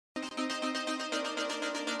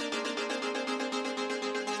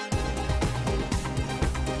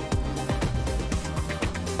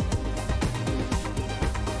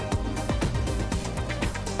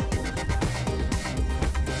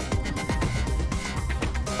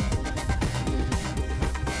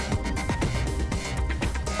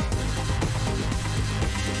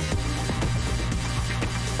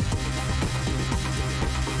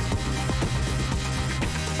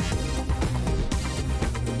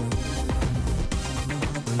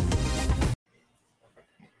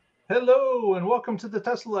Hello and welcome to the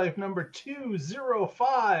Tesla Life number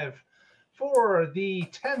 205 for the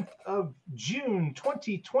 10th of June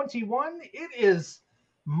 2021. It is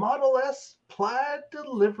Model S Plaid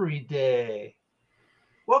Delivery Day.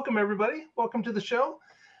 Welcome, everybody. Welcome to the show.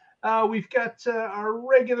 We've got our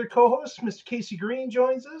regular co-host, Mr. Casey Green,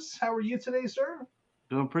 joins us. How are you today, sir?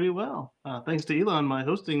 Doing pretty well. Thanks to Elon, my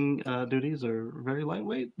hosting duties are very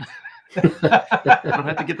lightweight. I don't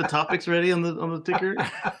have to get the topics ready on the ticker.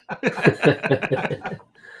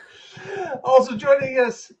 Also joining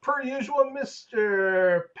us, per usual,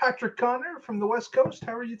 Mr. Patrick Connor from the West Coast.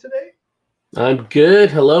 How are you today? I'm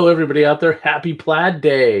good. Hello, everybody out there. Happy Plaid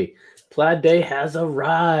Day. Plaid Day has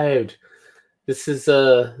arrived. This is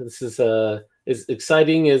as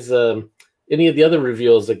exciting as any of the other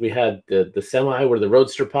reveals. Like we had the semi where the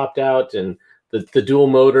Roadster popped out and the dual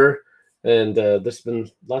motor. And there's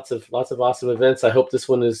been lots of awesome events. I hope this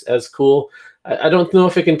one is as cool. I don't know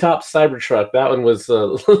if it can top Cybertruck. That one was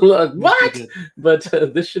what? But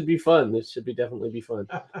this should be fun. This should definitely be fun.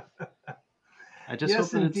 I just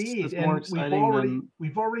hope that it's more exciting.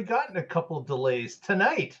 We've already gotten a couple delays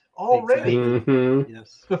tonight already. Exactly. Mm-hmm.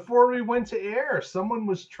 Yes. Before we went to air, someone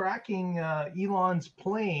was tracking Elon's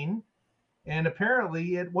plane, and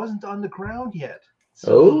apparently it wasn't on the ground yet.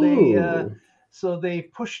 So they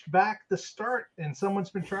pushed back the start, and someone's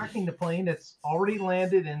been tracking the plane. It's already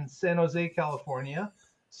landed in San Jose, California.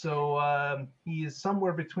 So he is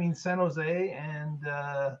somewhere between San Jose and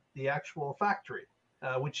the actual factory,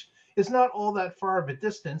 which is not all that far of a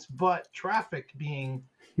distance, but traffic being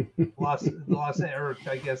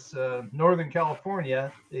Northern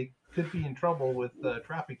California, they could be in trouble with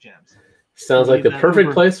traffic jams. Sounds like the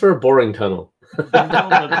perfect place for a boring tunnel.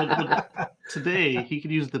 But today he could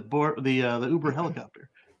use the Uber helicopter.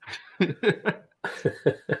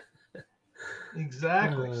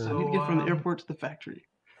 Exactly. So we need to get from the airport to the factory.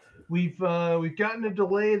 We've gotten a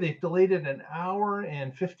delay. They've delayed it an hour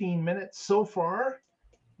and 15 minutes so far,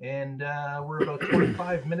 and we're about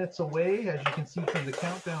 25 minutes away, as you can see from the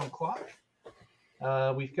countdown clock.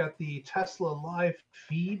 We've got the Tesla live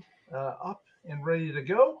feed up and ready to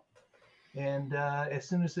go. And as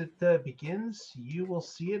soon as it begins, you will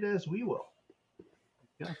see it as we will.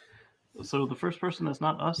 Yeah. So the first person that's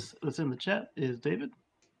not us that's in the chat is David.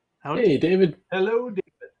 Howdy. Hey, David. Hello, David.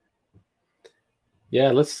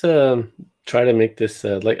 Yeah, let's try to make this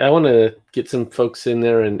I want to get some folks in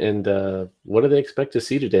there and what do they expect to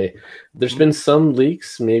see today? There's been some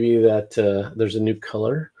leaks, maybe that there's a new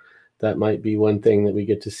color. That might be one thing that we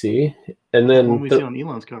get to see. And then when we see on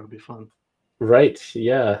Elon's car would be fun. Right,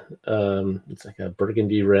 yeah. It's like a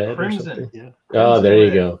burgundy red Crimson. Or something. Yeah. Oh, there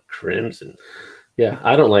you go. Crimson. Yeah,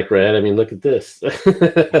 I don't like red. I mean, look at this.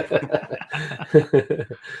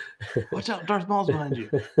 Watch out, Darth Maul's behind you.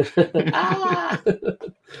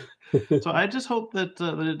 So I just hope that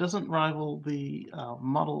it doesn't rival the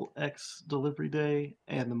Model X delivery day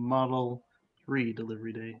and the Model 3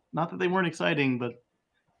 delivery day. Not that they weren't exciting, but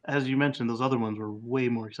as you mentioned, those other ones were way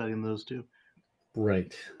more exciting than those two.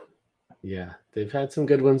 Right. Yeah, they've had some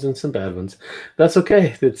good ones and some bad ones. That's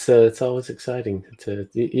okay. It's always exciting.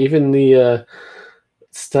 Even the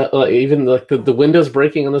even like the windows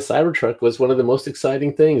breaking on the Cybertruck was one of the most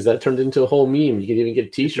exciting things. That turned into a whole meme. You could even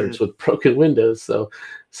get T-shirts with broken windows. So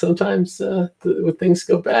sometimes when things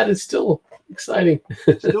go bad, it's still exciting.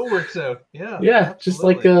 Still works out. Yeah. Yeah, absolutely. just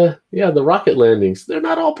like the rocket landings. They're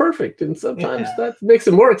not all perfect, and sometimes that makes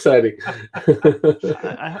it more exciting.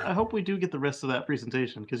 I hope we do get the rest of that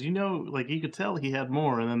presentation because like you could tell he had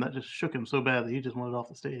more, and then that just shook him so bad that he just wanted off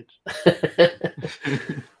the stage.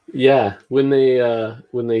 Yeah, when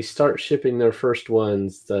they start shipping their first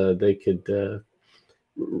ones, they could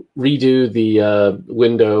redo the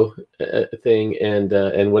window thing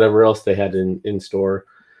and whatever else they had in store.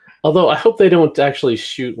 Although I hope they don't actually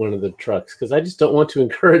shoot one of the trucks because I just don't want to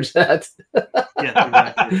encourage that.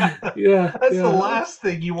 Yeah, exactly. Yeah, that's the last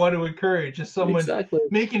thing you want to encourage is someone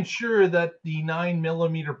making sure that the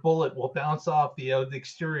 9mm bullet will bounce off the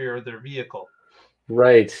exterior of their vehicle.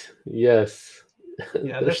 Right. Yes.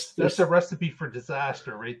 Yeah, that's a recipe for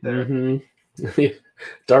disaster right there. Mm-hmm.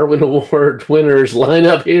 Darwin Award winners line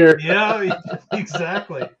up here. Yeah,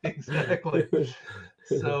 exactly.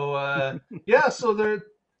 So so there.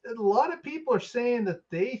 A lot of people are saying that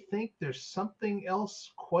they think there's something else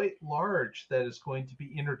quite large that is going to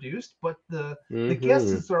be introduced, but the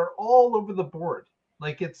guesses are all over the board.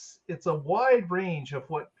 Like it's a wide range of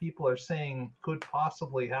what people are saying could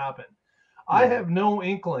possibly happen. Yeah. I have no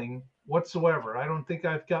inkling whatsoever. I don't think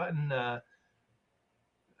I've gotten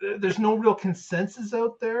there's no real consensus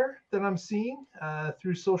out there that I'm seeing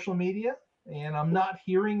through social media. and I'm not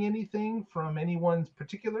hearing anything from anyone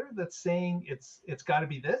particular that's saying it's got to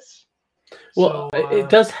be this. Well, So, it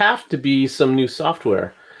does have to be some new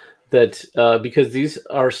software that because these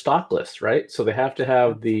are stockless, right? So they have to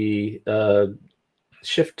have the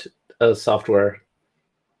shift software.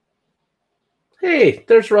 Hey,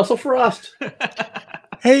 there's Russell Frost.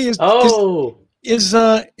 Hey, is this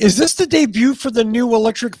the debut for the new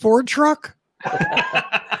electric Ford truck?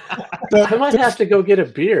 I might have to go get a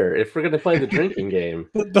beer if we're going to play the drinking game.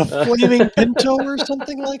 The flaming Pinto or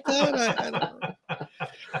something like that? I don't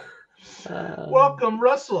know. welcome,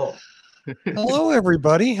 Russell. Hello,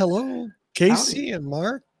 everybody. Hello, Casey and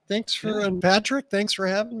Mark. Thanks for and Patrick. Thanks for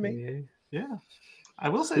having me. Yeah. I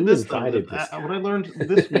will say Who this, though. invited this What I learned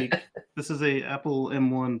this week, this is a Apple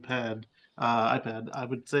M1 iPad. I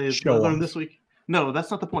would say is what I learned this week. No,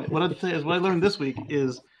 that's not the point. What I'd say is what I learned this week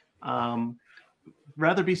is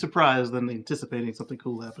rather be surprised than anticipating something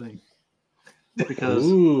cool happening. Because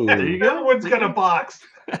there you go. Everyone's got a box.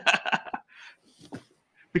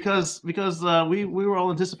 because we were all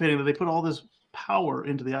anticipating that they put all this power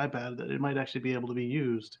into the iPad that it might actually be able to be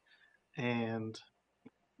used, and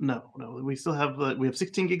no, we still have we have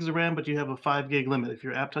 16 gigs of RAM, but you have a 5 gig limit. If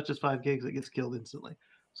your app touches 5 gigs, it gets killed instantly.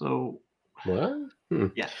 So what?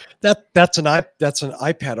 Yeah, that's an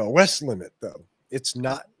iPad OS limit though. It's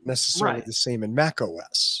not necessarily Right. the same in Mac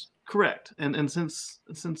OS. correct. And since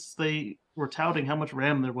they were touting how much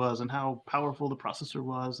RAM there was and how powerful the processor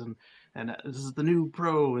was, and this is the new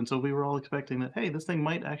Pro, and so we were all expecting that, hey, this thing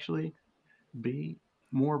might actually be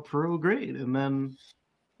more pro grade, and then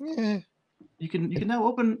you can now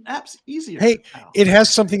open apps easier. Hey, now. it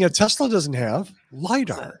has something that Tesla doesn't have: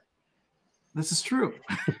 LiDAR. This is true.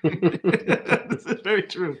 This is very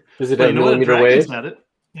true. Is it But a you know what? millimeter Dragon's wave? had it.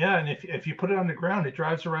 Yeah, and if you put it on the ground, it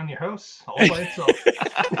drives around your house all by itself.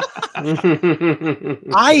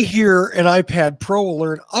 I hear an iPad Pro will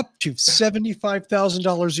earn up to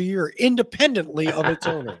 $75,000 a year independently of its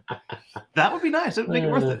owner. That would be nice. It would make it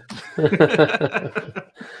worth it.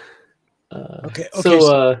 Okay.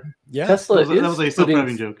 So Yeah. Tesla That was a is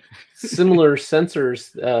self-driving putting joke. similar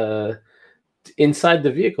sensors inside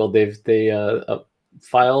the vehicle. They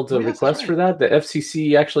filed a Oh, yes, that's request for that. The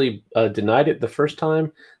FCC actually denied it the first time.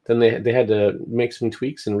 Then they had to make some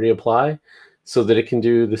tweaks and reapply so that it can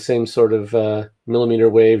do the same sort of millimeter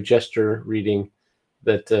wave gesture reading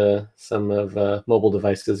that some of mobile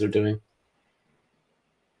devices are doing.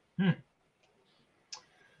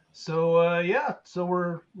 So so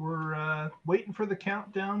we're waiting for the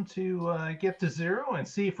countdown to get to 0 and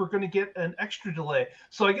see if we're going to get an extra delay.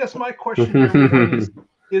 So I guess my question to everyone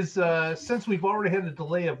is since we've already had a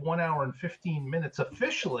delay of 1 hour and 15 minutes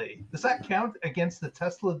officially, does that count against the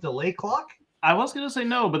Tesla delay clock? I was going to say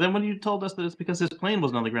no, but then when you told us that it's because his plane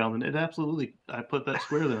wasn't on the ground, then it absolutely, I put that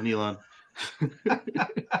square there on Elon.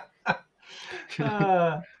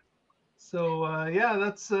 Yeah,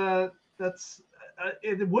 that's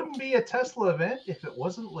it wouldn't be a Tesla event if it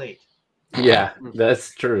wasn't late. Yeah,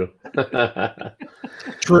 that's true.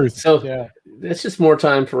 Truth. So Yeah. it's just more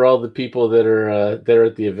time for all the people that are there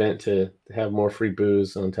at the event to have more free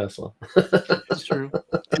booze on Tesla. That's true.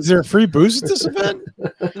 Is there free booze at this event?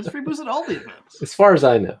 There's free booze at all the events. As far as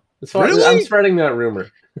I know. Really? I'm spreading that rumor.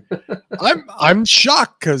 I'm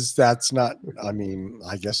shocked because that's not. I mean,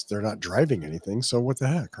 I guess they're not driving anything. So what the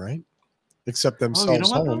heck, right? Except Oh, themselves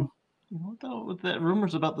you know what, home. though? You know what, though? With that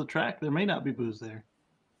rumors about the track, there may not be booze there.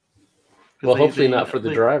 'Cause Well, hopefully not for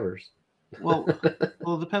the drivers. Well,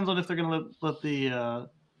 it depends on if they're going to let the.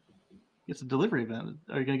 It's a delivery event.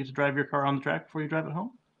 Are you going to get to drive your car on the track before you drive it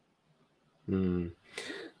home?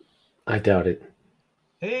 I doubt it.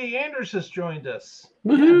 Hey, Anders has joined us.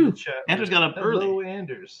 Woohoo! In the chat. Anders got up Hello, early.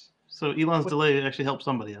 Anders. So Elon's delay actually helped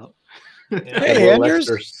somebody out. Yeah. Hey, A little Anders.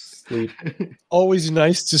 extra sleep. Always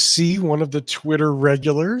nice to see one of the Twitter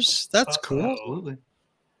regulars. That's cool. Absolutely.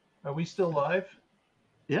 Are we still live?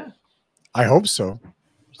 Yeah. I hope so.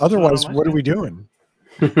 Otherwise, on my what are screen. we doing?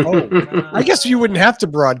 Oh, I guess you wouldn't have to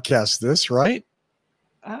broadcast this, right?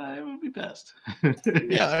 It would be best.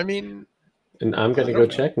 Yeah, I mean, And I'm going to I go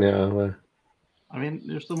don't know. check now. I mean,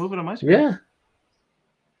 you're still moving on my screen. Yeah.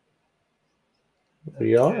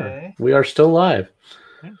 We are. Okay. We are still live.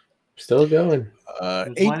 Yeah. Still going. It was mine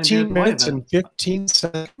and yours 18 minutes live and 15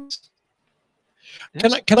 seconds.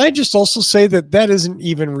 Yeah. Can I just also say that isn't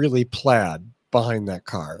even really plaid behind that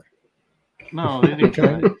car? No, they didn't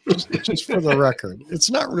try. Okay, just for the record,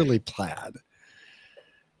 it's not really plaid.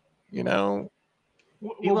 You know,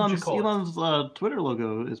 What would you call it? Elon's Twitter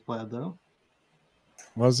logo is plaid, though.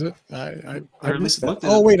 was it? I Or at missed least that. looked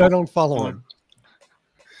at Oh it. wait, I don't follow him.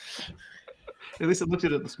 At least it looked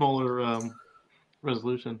at it the smaller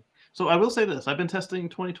resolution. So I will say this: I've been testing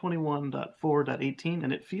 2021.4.18,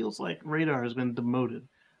 and it feels like radar has been demoted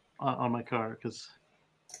on my car because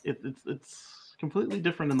it's completely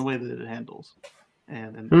different in the way that it handles,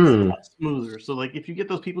 and it's a lot smoother. So like if you get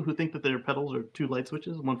those people who think that their pedals are two light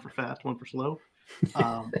switches, one for fast, one for slow.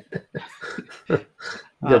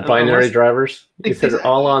 The binary drivers. Exactly. They're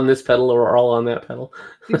all on this pedal or all on that pedal.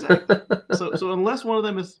 Exactly. So unless one of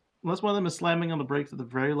them is slamming on the brakes at the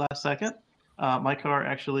very last second, my car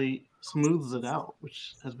actually smooths it out,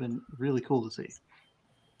 which has been really cool to see.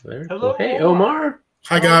 Very cool. Hey, Omar.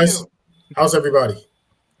 Hi guys. How's everybody?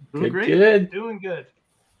 Doing great. Good. Doing good.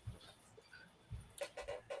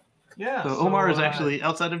 Yeah. So Omar is actually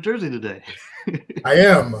outside of Jersey today. I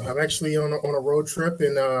am. I'm actually on a road trip,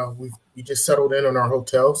 and we just settled in on our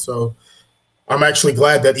hotel. So I'm actually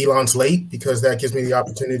glad that Elon's late because that gives me the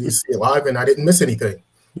opportunity to see it live, and I didn't miss anything.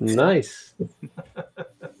 Nice.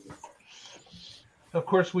 Of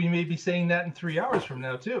course, we may be saying that in 3 hours from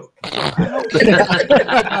now too. that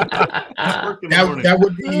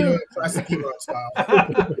would be classic Elon style.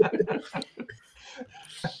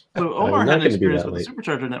 So Omar had an experience with the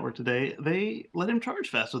Supercharger network today. They let him charge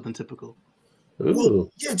faster than typical. Well,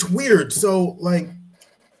 yeah, it's weird. So, like,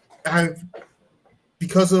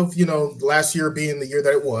 because of last year being the year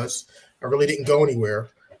that it was, I really didn't go anywhere.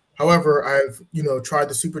 However, I've tried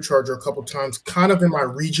the Supercharger a couple times, kind of in my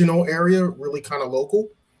regional area, really kind of local,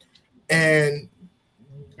 and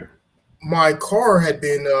my car had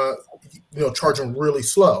been charging really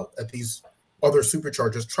slow at these other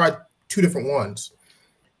Superchargers. Tried 2 different ones.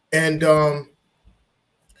 And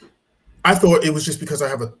I thought it was just because I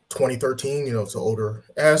have a 2013, it's an older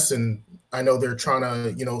S, and I know they're trying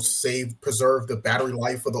to, preserve the battery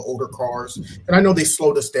life of the older cars. And I know they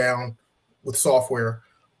slowed us down with software.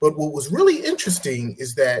 But what was really interesting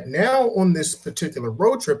is that now on this particular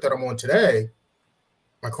road trip that I'm on today,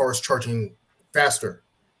 my car is charging faster.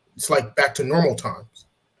 It's like back to normal times.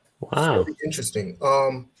 Wow. It's really interesting.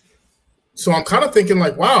 So I'm kind of thinking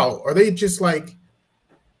like, wow, are they just like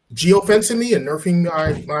geofencing me and nerfing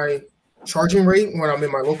my charging rate when I'm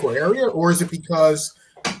in my local area? Or is it because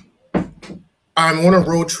I'm on a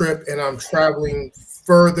road trip and I'm traveling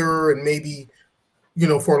further and maybe,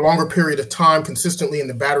 for a longer period of time consistently and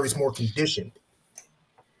the battery's more conditioned?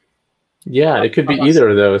 Yeah, it could be either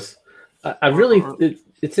of those.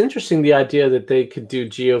 It's interesting the idea that they could do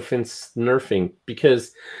geofence nerfing,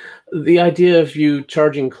 because the idea of you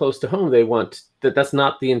charging close to home, they want that's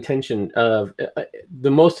not the intention of the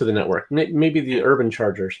most of the network, maybe the urban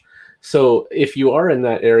chargers. So if you are in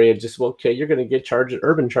that area, you're going to get charged at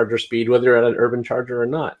urban charger speed, whether you're at an urban charger or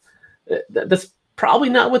not. That's probably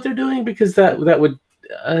not what they're doing, because that would,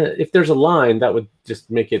 if there's a line, that would just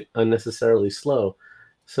make it unnecessarily slow.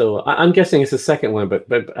 So I'm guessing it's the second one, but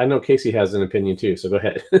I know Casey has an opinion too. So go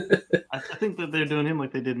ahead. I think that they're doing him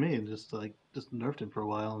like they did me, and just nerfed him for a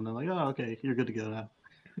while, and they're like, "Oh, okay, you're good to go now.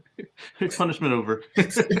 Punishment over."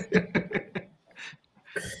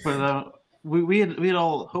 But we had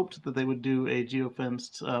all hoped that they would do a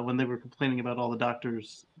geofenced when they were complaining about all the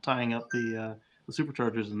doctors tying up the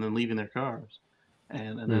superchargers and then leaving their cars,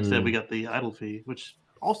 and instead we got the idle fee, which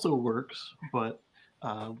also works, but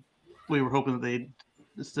we were hoping that they,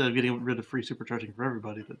 instead of getting rid of free supercharging for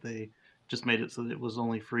everybody, that they just made it so that it was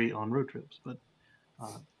only free on road trips. But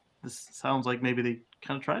this sounds like maybe they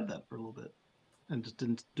kind of tried that for a little bit and just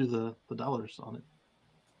didn't do the dollars on it.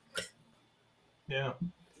 Yeah.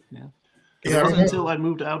 It wasn't until I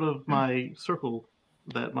moved out of my circle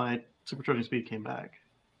that my supercharging speed came back.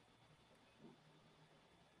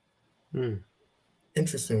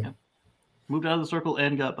 Interesting. Yeah. Moved out of the circle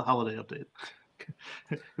and got the holiday update.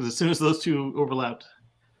 Because as soon as those two overlapped,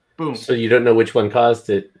 boom. So you don't know which one caused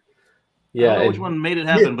it. Yeah. I don't know which one made it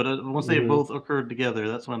happen, but once they both occurred together,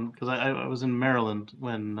 that's when, because I was in Maryland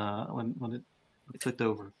when it clicked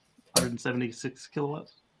over. 176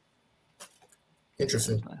 kilowatts.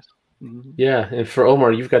 Interesting. Nice. Mm-hmm. Yeah, and for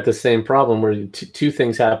Omar, you've got the same problem where two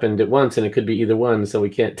things happened at once, and it could be either one, so we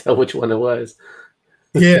can't tell which one it was.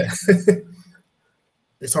 Yeah.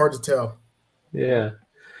 It's hard to tell. Yeah.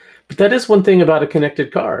 But that is one thing about a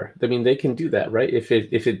connected car. I mean, they can do that, right? If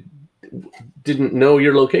it didn't know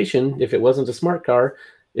your location, if it wasn't a smart car,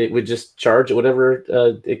 it would just charge at whatever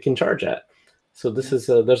it can charge at. So this is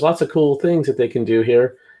there's lots of cool things that they can do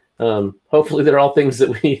here. Hopefully, they're all things that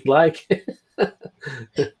we like.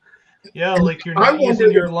 Yeah, like you're not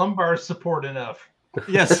using your lumbar support enough.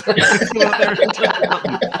 Yes.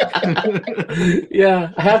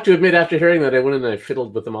 Yeah, I have to admit, after hearing that, I went and I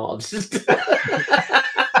fiddled with them all. Just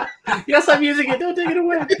yes, I'm using it. Don't take it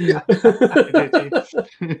away.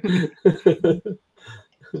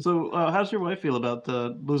 So, how's your wife feel about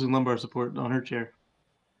losing lumbar support on her chair?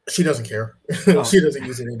 She doesn't care. Oh. She doesn't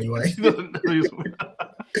use it anyway. She doesn't use it.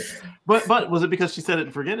 But was it because she said it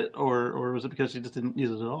and forget it, or was it because she just didn't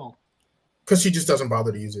use it at all? Because she just doesn't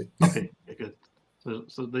bother to use it. Okay, good.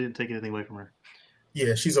 So they didn't take anything away from her.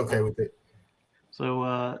 Yeah, she's okay with it. So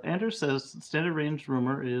Andrew says standard range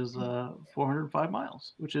rumor is 405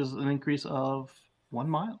 miles, which is an increase of 1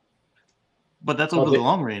 mile. But that's over the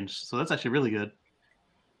long range, so that's actually really good.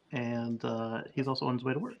 And he's also on his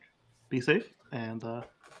way to work. Be safe, and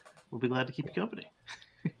we'll be glad to keep you company.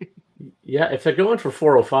 Yeah, if they're going for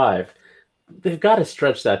 405, they've got to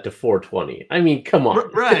stretch that to 420. I mean, come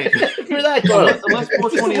on. Right. For that close. Unless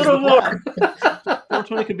 420 is the plaid.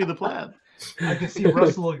 420 could be the plaid. I can see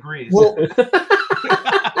Russell agrees. Well,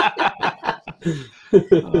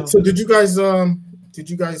 so did you guys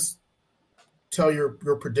tell your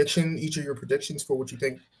prediction, each of your predictions for what you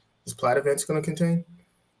think this plaid event's going to contain?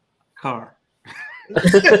 Car.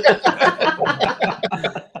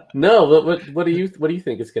 No, what do you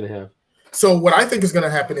think it's going to have? So what I think is going to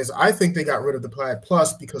happen is I think they got rid of the Plaid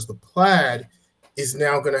Plus because the Plaid is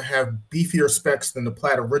now going to have beefier specs than the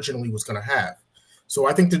Plaid originally was going to have. So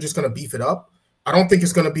I think they're just going to beef it up. I don't think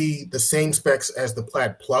it's going to be the same specs as the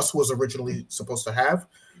Plaid Plus was originally supposed to have,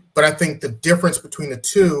 but I think the difference between the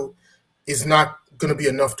two is not going to be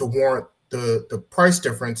enough to warrant the price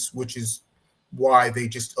difference, which is why they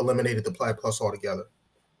just eliminated the Plaid Plus altogether.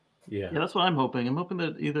 Yeah, that's what I'm hoping. I'm hoping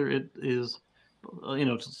that either it is,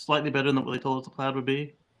 slightly better than what they told us the Plaid would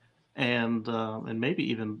be, and maybe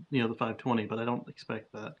even the 520. But I don't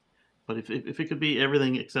expect that. But if it could be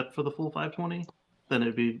everything except for the full 520, then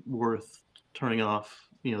it'd be worth turning off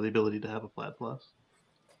the ability to have a Plaid Plus.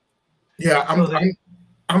 Yeah,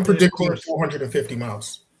 I'm predicting 450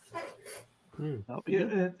 miles.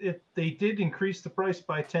 They did increase the price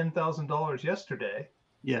by $10,000 yesterday.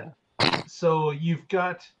 Yeah. So you've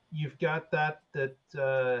got that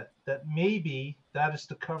maybe that is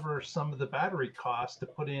to cover some of the battery costs to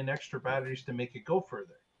put in extra batteries to make it go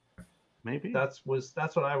further. Maybe that's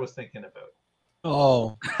what I was thinking about.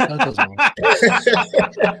 Oh, that doesn't work.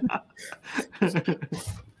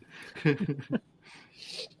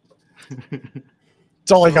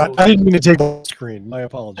 That's all I got. I didn't mean to take the screen. My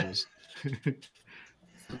apologies.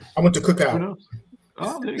 I went to Cookout. Who knows?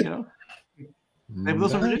 Oh, there you go. Maybe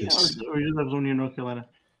those are Virginia, or you live when you're in North Carolina?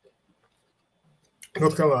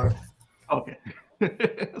 North Carolina. Okay.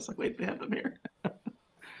 It's like, wait, they have them here.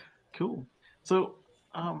 Cool. So,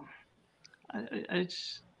 I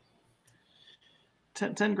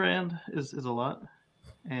 10 grand is a lot,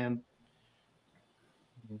 and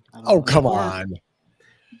come on.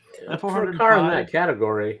 For a car in that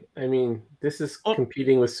category, I mean, this is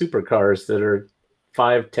competing with supercars that are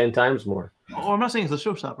 5-10 times more. Oh, I'm not saying it's a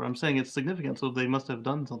showstopper. I'm saying it's significant, so they must have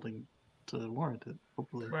done something to warrant it.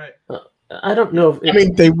 Hopefully, right? I don't know.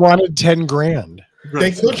 They wanted 10 grand.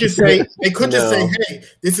 They could just say, hey,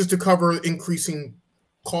 this is to cover increasing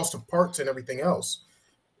cost of parts and everything else.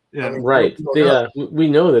 Yeah, right. We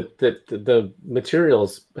know that the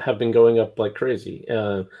materials have been going up like crazy.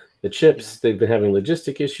 The chips, they've been having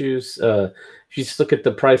logistic issues. If you just look at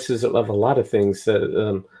the prices of a lot of things,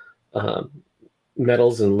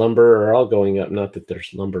 metals and lumber are all going up. Not that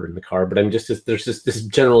there's lumber in the car, but there's just this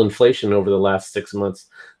general inflation over the last 6 months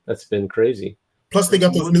that's been crazy. Plus, they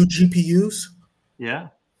got those new GPUs. Yeah,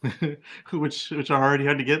 which are already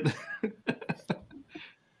hard to get.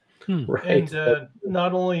 Right. And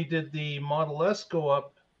not only did the Model S go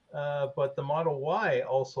up, but the Model Y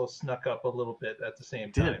also snuck up a little bit at the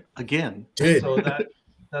same time. Again. So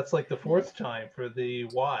that's like the fourth time for the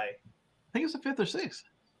Y. I think it's the fifth or sixth.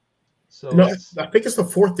 So no, I think it's the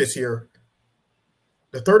fourth this year.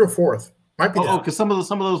 The third or fourth might be. Because some of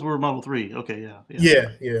those were Model 3. Okay,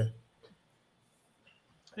 yeah.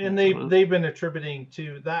 And they've been attributing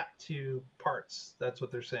to parts. That's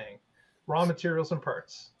what they're saying, raw materials and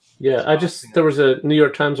parts. Yeah, there was a New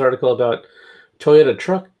York Times article about Toyota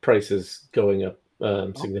truck prices going up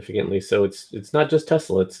significantly. So it's not just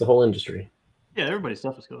Tesla; it's the whole industry. Yeah, everybody's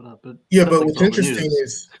stuff is going up. But what's interesting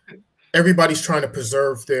is everybody's trying to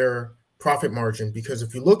preserve their profit margin, because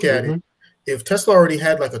if you look at it, if Tesla already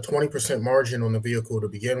had like a 20% margin on the vehicle to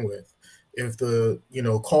begin with, if the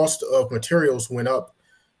cost of materials went up,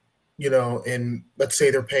 and let's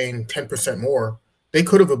say they're paying 10% more, they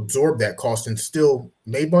could have absorbed that cost and still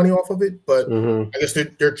made money off of it. But I guess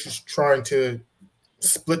they're just trying to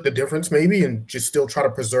split the difference maybe and just still try to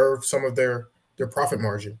preserve some of their profit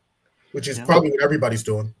margin, which is probably what everybody's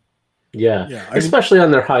doing. Yeah. Especially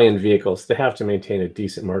on their high-end vehicles. They have to maintain a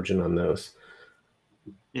decent margin on those.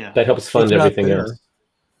 Yeah. That helps fund everything else.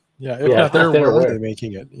 Yeah, if Yeah, not if there, not there, where are where? they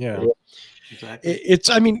making it? Yeah. Exactly. It's,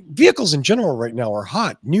 I mean, vehicles in general right now are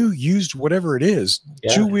hot. New, used, whatever it is.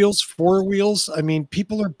 Yeah. 2 wheels, 4 wheels. I mean,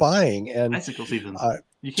 people are buying. And Bicycles even. uh,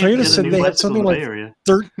 You can't Toyota get a said new they had bicycle in something the like Bay Area.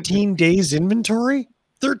 13 days inventory.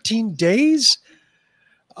 13 days.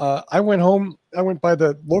 I went home. I went by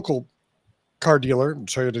the local car dealer,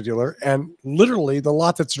 Toyota dealer, and literally the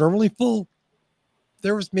lot that's normally full,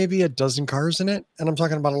 there was maybe a dozen cars in it. And I'm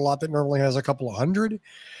talking about a lot that normally has a couple of hundred.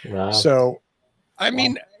 Wow. So, I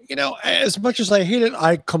mean, you know, as much as I hate it,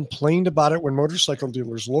 I complained about it when motorcycle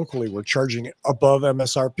dealers locally were charging it above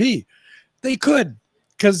MSRP. They could,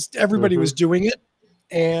 because everybody was doing it.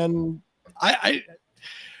 And I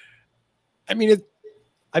mean,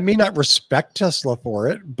 I may not respect Tesla for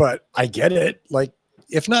it, but I get it. Like,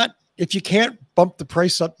 if you can't bump the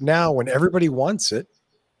price up now when everybody wants it,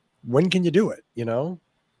 when can you do it? You know?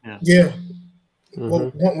 Yeah. Mhm.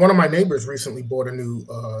 Well, one of my neighbors recently bought a new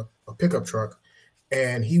a pickup truck,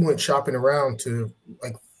 and he went shopping around to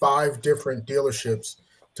like 5 different dealerships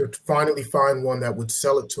to finally find one that would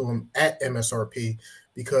sell it to him at MSRP,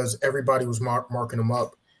 because everybody was marking them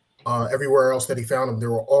up. Everywhere else that he found them, they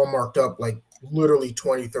were all marked up like literally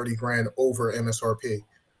 20, 30 grand over MSRP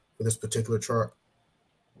for this particular truck.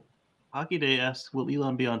 Hockey Day asks, will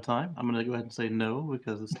Elon be on time? I'm going to go ahead and say no,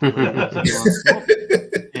 because it's still Elon's fault.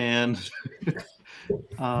 And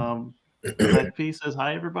Mac P says,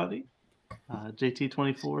 hi, everybody.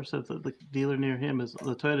 JT24 says that the Toyota dealer near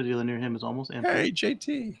him is almost empty. Hey,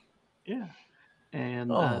 JT. Yeah.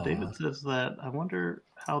 And Aw. David says that, I wonder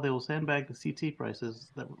how they will sandbag the CT prices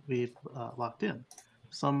that we've locked in.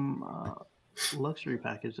 Some luxury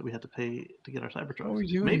package that we had to pay to get our Cybertrucks. What are we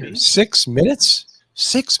doing Maybe. here? 6 minutes?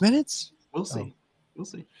 6 minutes? We'll see. We'll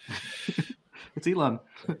see. It's Elon.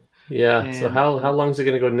 Yeah. So And- how long is it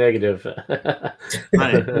going to go negative?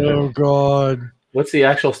 Right. Oh, God. What's the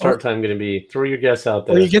actual start time going to be? Throw your guess out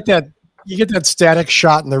there. Well, you get that static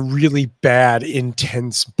shot and the really bad,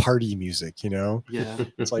 intense party music, you know? Yeah.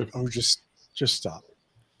 It's like, oh, just stop.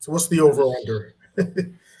 So what's the over-under?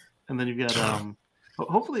 And then you've got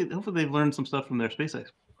hopefully they've learned some stuff from their SpaceX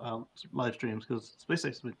live streams, because SpaceX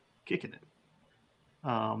has been kicking it.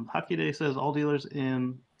 Hockey Day says all dealers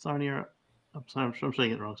in Sarnia, I'm sorry, I'm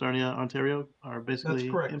saying it wrong. Sarnia, Ontario, are basically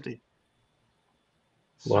correct. empty.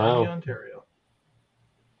 Wow. Sarnia, Ontario.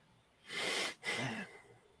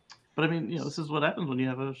 But I mean, this is what happens when you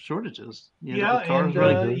have shortages. You end Yeah, up with cars and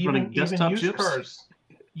running even desktop used chips.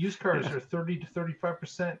 used cars are 30 to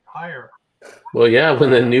 35% higher. Well, yeah, when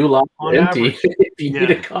the new lot On is empty, average. you need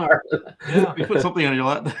a car. Yeah. You put something on your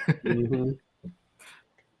lot, Mhm.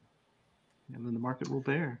 and then the market will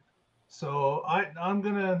bear. So I'm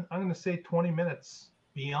gonna say 20 minutes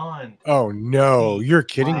beyond. Oh, no. You're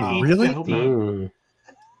kidding Wow. me. Really? I hope not. Mm.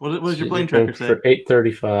 What does your So plane you're going tracker say? for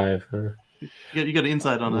 8:35? Huh? You got an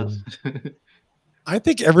insight on that. I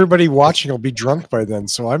think everybody watching will be drunk by then,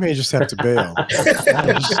 so I may just have to bail.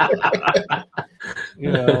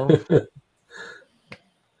 You know?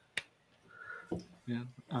 Yeah.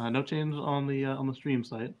 No change on the stream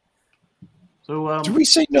site. So Do we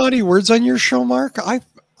say naughty words on your show, Mark? I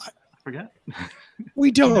forgot. We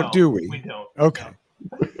don't, No, do we? We don't. Okay.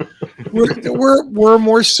 We're a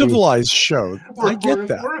more civilized show. I get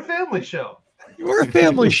that. We're a family show. We're a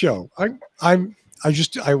family show. I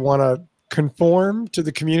want to conform to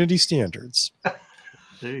the community standards.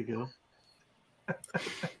 There you go.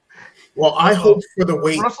 Well, I hope for the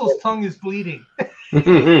wait. Russell's tongue is bleeding. He's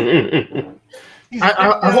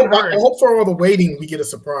I hope for all the waiting we get a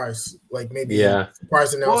surprise, like maybe Yeah. a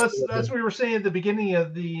surprise Well, announcement. that's what we were saying at the beginning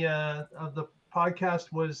of the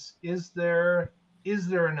podcast was, is there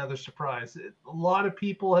another surprise? A lot of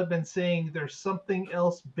people have been saying there's something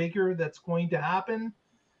else bigger that's going to happen.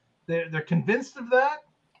 They're convinced of that.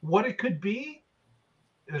 What it could be,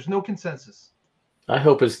 there's no consensus. I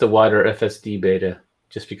hope it's the wider FSD beta,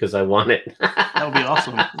 just because I want it. That would be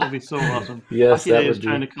awesome. That would be so awesome. Yes, Hockey that Day is would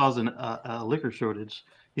trying be. to cause a liquor shortage.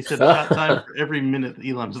 He said shot time for every minute that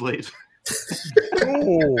Elon's late.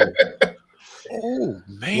 Oh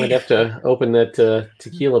man, Might have to open that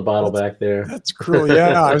tequila bottle back there. that's cruel.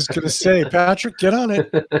 Yeah, I was going to say, Patrick, get on it.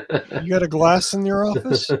 You got a glass in your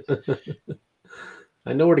office?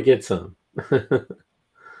 I know where to get some.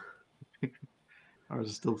 Ours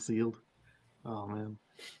is still sealed. Oh man.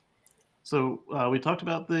 So we talked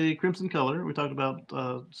about the crimson color. We talked about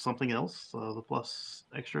something else, the Plus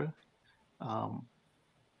Extra.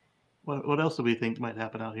 What else do we think might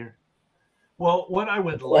happen out here? Well, what I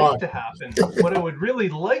would like to happen, what I would really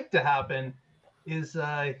like to happen, is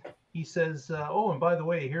he says, "Oh, and by the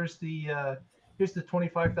way, here's the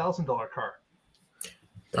 $25,000 car."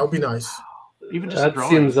 That would be nice. Even just a That drawing.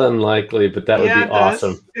 seems unlikely, but that would Yeah, be it does.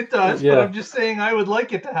 awesome. It does, Yeah. but I'm just saying I would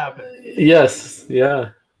like it to happen. Yes, yeah.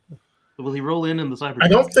 Will he roll in the Cybertruck? I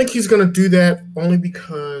don't think he's going to do that only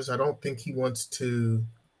because I don't think he wants to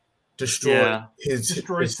destroy his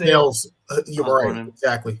sales. You're right, Osborne.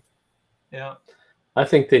 exactly. Yeah. I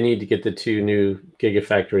think they need to get the 2 new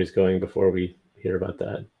gigafactories going before we hear about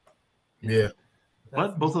that. Yeah.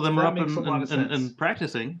 But both of them are That up makes a lot of sense. and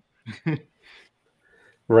practicing.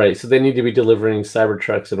 Right, so they need to be delivering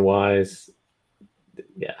Cybertrucks and Ys.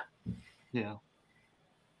 Yeah. Yeah.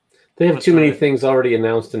 They have That's too many right. things already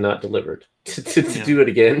announced and not delivered to Yeah. do it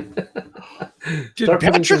again. Did Start putting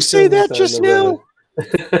Patrick some say things that on just the now?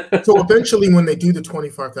 road. So eventually, when they do the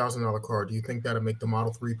 $25,000 car, do you think that'll make the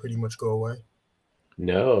Model 3 pretty much go away?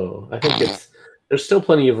 No, I think there's still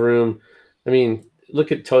plenty of room. I mean,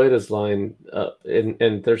 look at Toyota's line,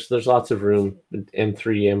 and there's lots of room.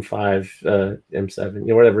 M3, M5,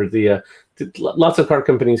 M7, whatever. Lots of car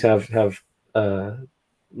companies have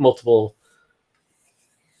multiple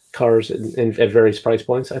cars at various price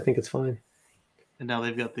points. I think it's fine. And now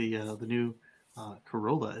they've got the new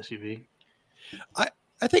Corolla SUV.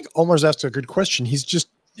 I think Omar's asked a good question. He's just,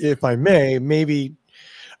 if I may, maybe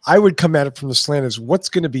I would come at it from the slant as what's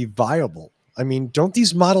going to be viable. I mean, don't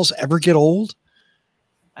these models ever get old?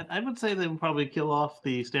 I would say they would probably kill off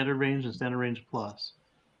the Standard Range and Standard Range Plus.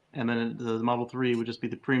 And then the Model 3 would just be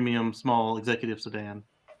the premium small executive sedan.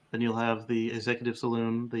 Then you'll have the executive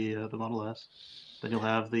saloon, the Model S. Then you'll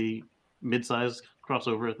have the midsize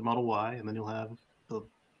crossover at the Model Y. And then you'll have the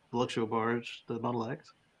luxury barge, the Model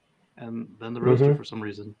X. And then the Roadster for some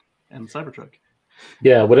reason. And the Cybertruck.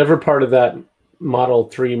 Yeah, whatever part of that Model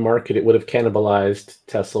 3 market it would have cannibalized,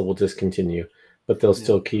 Tesla will discontinue. But they'll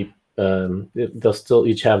still keep, they'll still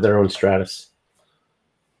each have their own Stratus.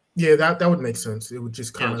 Yeah, that would make sense. It would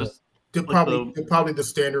just kind of like probably the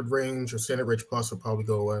Standard Range or Standard Range Plus will probably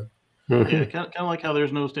go away. Yeah, kind of like how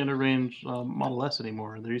there's no Standard Range Model S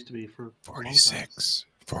anymore. There used to be for 46,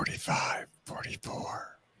 45,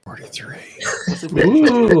 44, 43.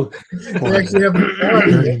 Ooh. They actually have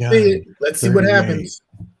Let's see what happens.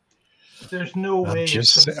 There's no way.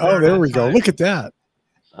 There we go. Look at that.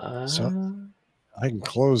 So So I can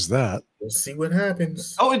close that. We'll see what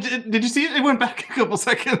happens. Oh, did you see it? It went back a couple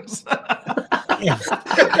seconds.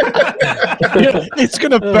 It's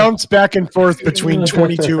going to bounce back and forth between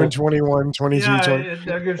 22 and 21, 22, 20. Yeah,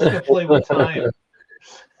 they're just going to play with time.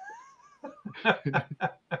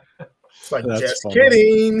 It's like, That's just funny.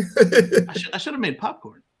 kidding. I should have made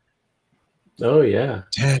popcorn. Oh yeah.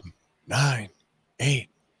 10, 9, 8.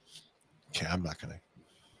 Okay, I'm not going to.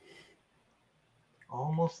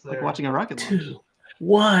 Almost there. Like watching a rocket launch.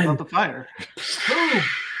 One. Not the fire. Boom.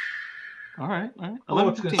 All right. Oh,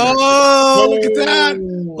 it's 11:15. Oh, look at that.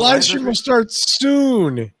 Live Live stream stream. will start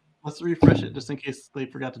soon. Let's refresh it just in case they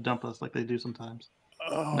forgot to dump us like they do sometimes.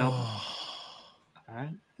 Oh, Nope. All right.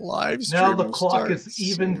 live stream. Now the will clock start is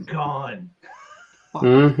even soon. gone. Fuck.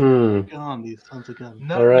 Mm-hmm. Gone, these tons of guns.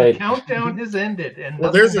 No, All right. The countdown has ended, and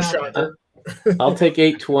Well, there's a nothing shocker. I'll take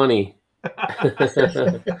 820.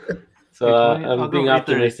 So 8:20? I'm I'll being go 8:30.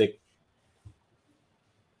 optimistic.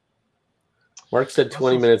 Mark said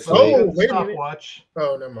 20 Russell's- minutes Oh, late. wait a minute. Stopwatch.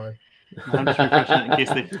 Oh, never mind. I'm just refreshing it in case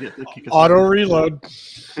they forget to kick us Auto off. reload.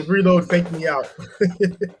 Reload faked me out.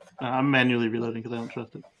 I'm manually reloading because I don't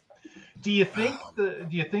trust it. Do you think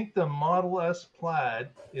the Model S Plaid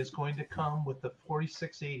is going to come with the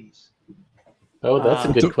 4680s? Oh, that's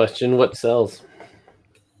a good question. What sells?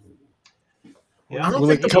 Yeah. I don't Will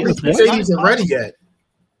think it the come with 4680s are ready yet.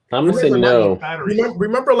 I'm going to say Remember, no. Batteries.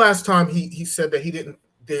 Remember last time he said that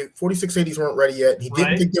the 4680s weren't ready yet. He didn't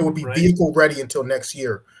Right, think they would be right. vehicle ready until next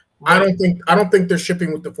year. Right. I don't think they're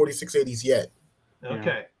shipping with the 4680s yet.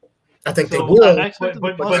 Okay. I think they So, will. I expected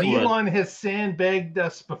But the Plus would. Elon has sandbagged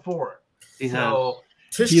us before. He has. So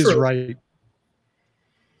Tis He is true. right.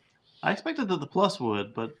 I expected that the Plus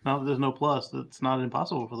would, but now that there's no Plus, it's not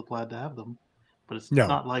impossible for the Plaid to have them. But it's No.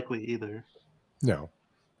 not likely either. No.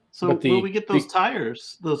 So But will we get those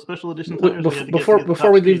tires, those special edition tires?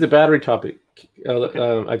 Before we leave the battery topic,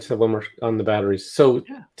 I just have one more on the batteries. So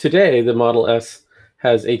Yeah. today the Model S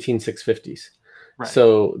has 18650s. Right.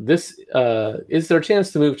 So this is there a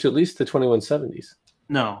chance to move to at least the 2170s?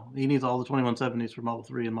 No, he needs all the 2170s for Model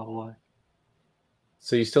 3 and Model Y.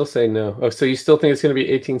 So you still say no? Oh, so you still think it's going to be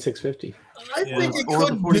 18650? I Yeah. think it Or the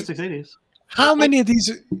could be. 4680s. How many of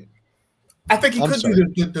these? I think it I'm could sorry.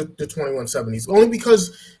 be the 2170s only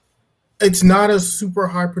because it's not a super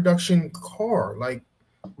high production car. Like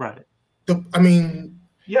Right.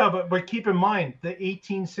 yeah, but keep in mind the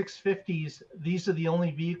 18650s. These are the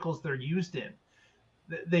only vehicles they're used in.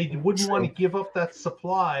 They wouldn't want to True. give up that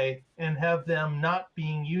supply and have them not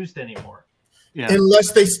being used anymore. Yeah.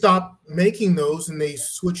 Unless they stop making those and they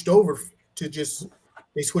switched over to just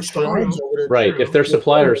they switched the True. lines over to Right. True. If their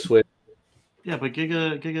suppliers switch, Yeah, but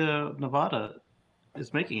Giga Nevada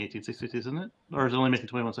is making 1860s, isn't it? Or is it only making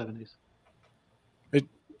 2170s?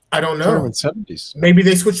 I don't know. 2170s. Maybe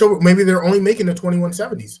they switched over. Maybe they're only making the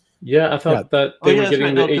 2170s. yeah, I thought that they were that's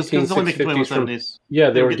getting right. the Because it's only making 18650s from. 2170s. Yeah,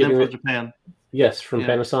 they were getting getting them it. from Japan. Yes, from Yeah.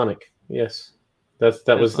 Panasonic. Yes,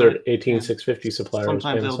 that was their 18650 supplier. Was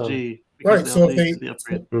Sometimes Panasonic. LG. Right. because So LG if they is the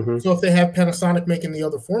upgrade. Hmm. so if they have Panasonic making the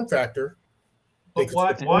other form factor, they But could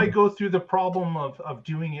why switch why over. go through the problem of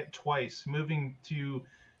doing it twice, moving to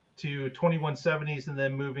 2170s and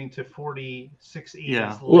then moving to 4680s?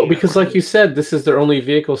 Yeah. Well, later? because like you said, this is their only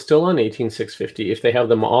vehicle still on 18650. If they have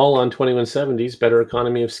them all on 2170s, better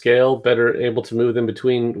economy of scale, better able to move them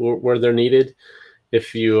between where they're needed.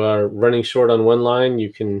 If you are running short on one line,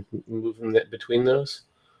 you can move them between those.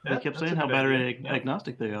 They kept that's saying a how good battery idea. Yeah.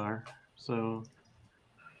 agnostic they are. So,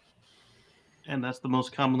 and that's the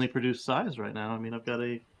most commonly produced size right now. I mean, I've got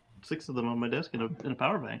 6 of them on my desk in a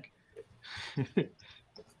power bank.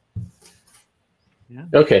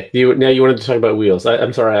 Okay, now you wanted to talk about wheels.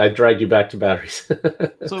 I'm sorry, I dragged you back to batteries.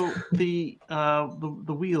 So the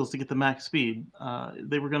wheels to get the max speed,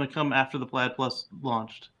 they were going to come after the Plaid Plus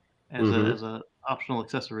launched as Mhm. as a optional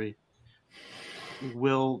accessory.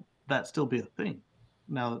 Will that still be a thing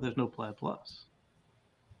now that there's no Plaid Plus?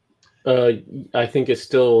 I think it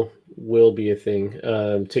still will be a thing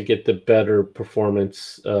to get the better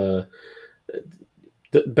performance.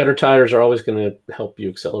 The better tires are always going to help you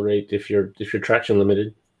accelerate if you're traction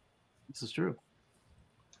limited. This is true.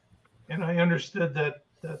 And I understood that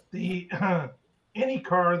the any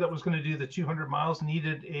car that was going to do the 200 miles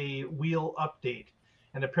needed a wheel update,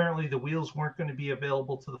 and apparently the wheels weren't going to be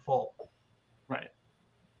available to the fall. Right.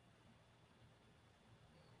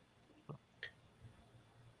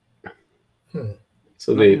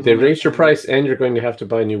 So Nothing they is on raised your that. price, and you're going to have to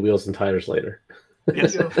buy new wheels and tires later.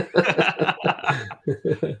 Yes.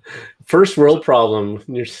 First world problem.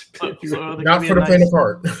 So are they Not gonna for be the a faint nice, of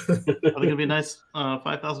heart. are they going to be a nice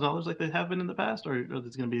 $5,000 like they have been in the past, or is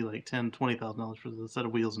it going to be like $10,000, $20,000 for the set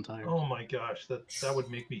of wheels and tires? Oh my gosh, that would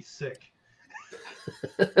make me sick.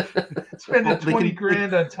 Well, Spending they 20 can-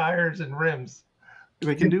 grand on tires and rims.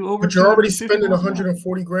 They can do over. But you're already 250 spending miles an hour.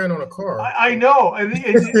 140 grand on a car. I know,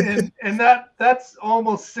 and that's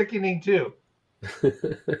almost sickening too.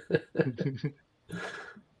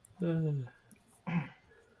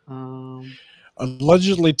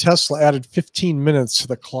 Allegedly, Tesla added 15 minutes to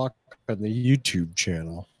the clock on the YouTube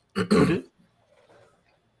channel. Who did?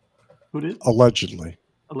 Who did? Allegedly,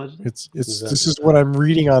 Allegedly. it's Is that- this is what I'm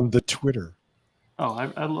reading on the Twitter. Oh,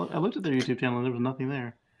 I looked at their YouTube channel and there was nothing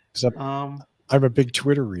there. 'Cause I'm a big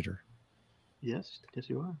Twitter reader. Yes,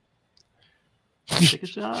 you are. Take a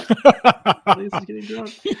shot. Please, is getting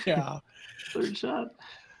drunk. Yeah. Third shot.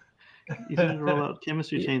 You need to roll out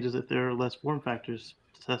chemistry changes if there are less form factors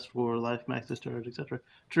to test for life, max discharge, etc.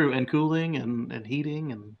 True, and cooling and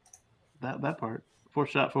heating and that part. 4th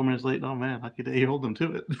shot, 4 minutes late. Oh man, lucky day you hold them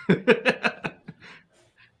to it.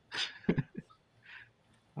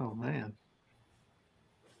 Oh man.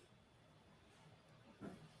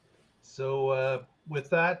 So with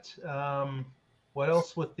that, what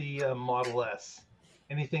else with the Model S?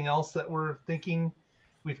 Anything else that we're thinking?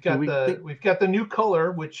 We've got we've got the new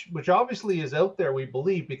color, which obviously is out there, we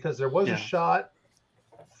believe, because there was a shot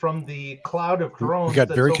from the cloud of drones. We got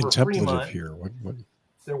that's very over contemplative Fremont. here. What?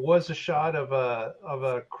 There was a shot of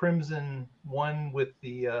a crimson one with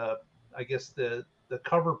the I guess the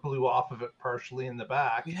cover blew off of it partially in the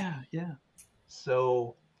back. Yeah.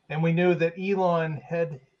 So, and we knew that Elon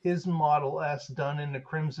had his Model S done in the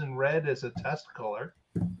crimson red as a test color.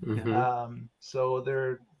 Mhm.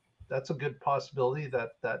 So that's a good possibility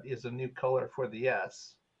that is a new color for the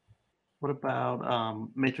S. What about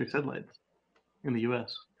matrix headlights in the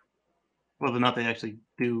US? Whether or not they actually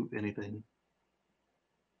do anything.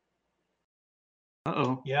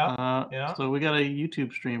 Uh-oh. Yeah. So we got a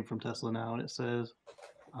YouTube stream from Tesla now, and it says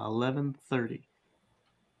 11:30.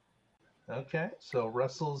 Okay, so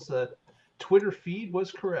Russell's Twitter feed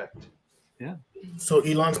was correct. So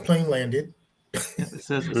Elon's plane landed. Yeah, it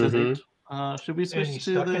says Mhm. should we And switch he's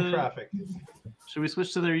to stuck in traffic. Should we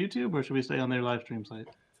switch to their YouTube or should we stay on their live stream site?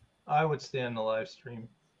 I would stay on the live stream.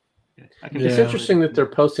 Okay. I can It's Yeah. interesting that they're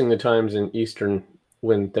posting the times in Eastern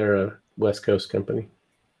when they're a West Coast company.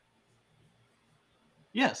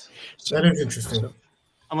 Yes, That is interesting.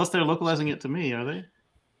 unless they're localizing it to me, are they?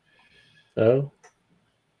 Oh,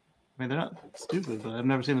 I mean, they're not stupid, but I've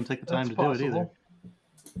never seen them take the time That's to do it either. possible.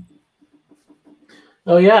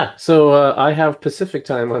 Oh yeah. So I have Pacific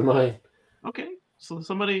time on mine. Okay, so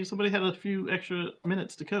somebody had a few extra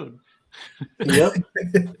minutes to code. Yep.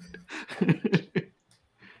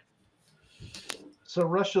 So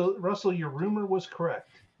Russell, your rumor was correct.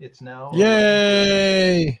 It's now.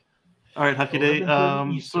 Yay! All right, Hockey Day.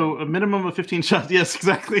 11:30 Eastern. So a minimum of 15 shots. Yes,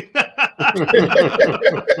 exactly.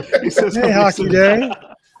 He says Hey, Hockey Day.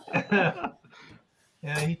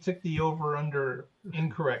 Yeah, he took the over under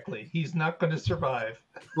incorrectly. He's not going to survive.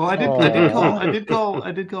 Well, I did call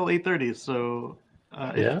 8:30. So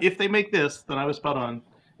Yeah. if they make this, then I was spot on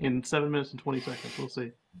in 7 minutes and 20 seconds. We'll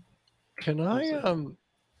see. Can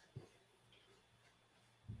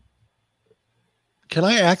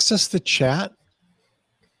I access the chat?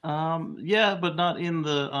 Yeah, but not in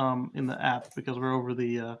the app because we're over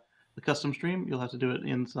the custom stream. You'll have to do it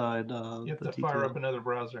inside. You have the to fire TTL. up another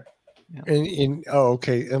browser.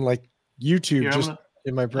 Okay, and like YouTube, Here, just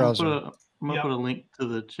in my browser. I'm gonna put a link to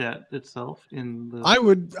the chat itself in the. I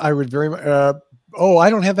would very much. I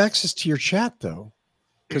don't have access to your chat though,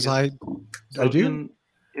 because I do.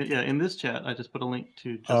 In this chat, I just put a link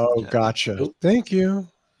to. Just Oh, the chat. gotcha. Thank you.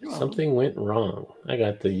 Something went wrong. I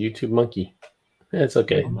got the YouTube monkey. That's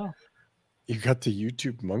okay. Oh, no. You got the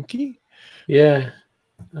YouTube monkey? Yeah.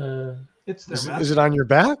 It's their Is it on your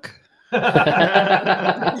back? He's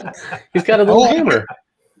got a little hammer.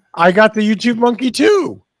 I got the YouTube monkey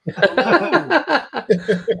too.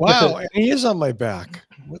 Wow, and he is on my back.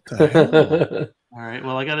 What the hell? All right.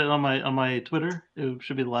 Well, I got it on my Twitter. It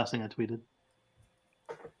should be the last thing I tweeted.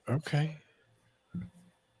 Okay.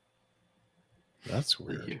 That's Thank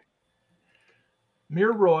weird. you.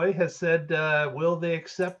 Mirroy has said, will they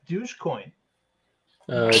accept Dogecoin?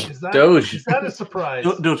 Is Doge. Is that a surprise?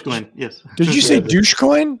 Dogecoin, yes. Did you say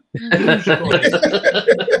douchecoin?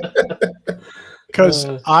 Because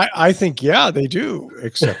I think they do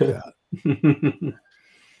accept that.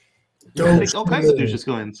 I think all kinds of douches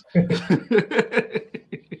coins. The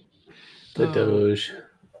Doge.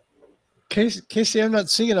 Casey, I'm not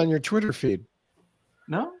seeing it on your Twitter feed.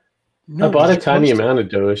 No? I bought a you tiny posted- amount of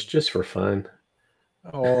Doge just for fun.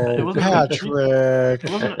 Oh, wasn't- Patrick.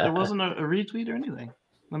 It wasn't a retweet or anything.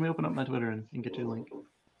 Let me open up my Twitter and get you a link.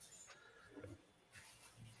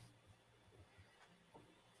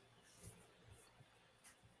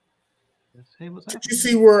 Hey, what's Did happening? you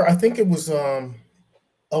see where I think it was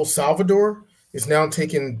El Salvador is now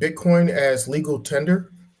taking Bitcoin as legal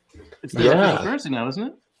tender? It's their Yeah. official currency now, isn't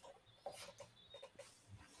it?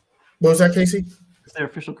 What was that, Casey? It's their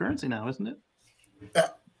official currency now, isn't it?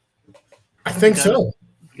 I think so.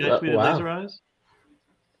 You guys tweeted Wow. Laser Eyes?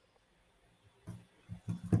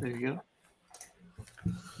 There you go.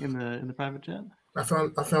 In the private chat. I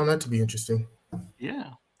found that to be interesting.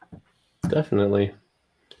 Yeah. Definitely.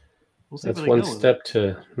 We'll see That's where they one go with step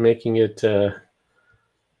to making it it.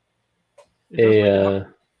 It does make it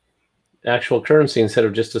actual currency instead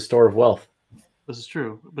of just a store of wealth. This is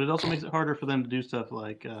true, but it also makes it harder for them to do stuff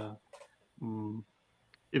like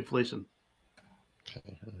inflation.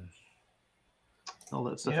 All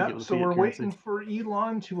that stuff. you get Yeah, with so fiat we're currency. waiting for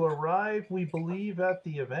Elon to arrive, we believe, at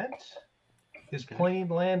the event. His Okay. plane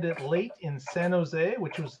landed late in San Jose,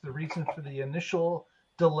 which was the reason for the initial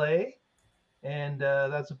delay. And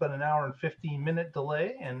that's about an hour and 15-minute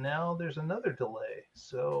delay. And now there's another delay.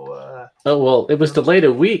 So Oh well, it was delayed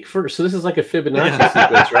a week first, so this is like a Fibonacci Yeah.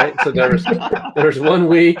 sequence, right? So there was 1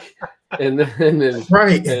 week, and then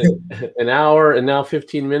Right. an hour, and now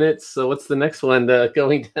 15 minutes. So what's the next one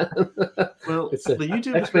going down? Well, It's the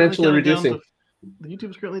YouTube is currently exponentially reducing. The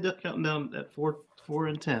YouTube is currently counting down at 4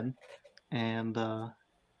 and 10, and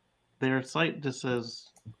their site just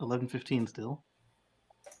says 11:15 still.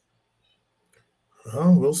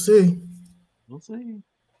 Oh, we'll see. We'll see.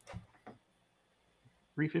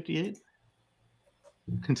 3:58.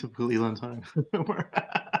 Typical Elon time.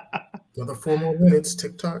 Another 4 more minutes.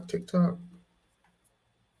 TikTok, TikTok.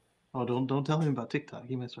 Oh, don't tell him about TikTok.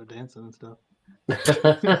 He might start dancing and stuff.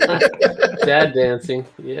 Dad dancing,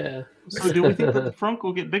 yeah. So, do we think that the front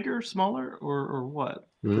will get bigger, smaller, or what?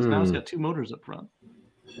 Because now it's got 2 motors up front.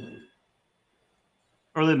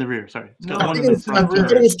 Or in the rear, sorry. It's got No, one I in think the it's in I front. the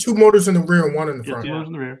think it was 2 motors in the rear and 1 in the Yeah, front. 2 motors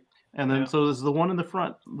in the rear. And then, Yeah. so is the one in the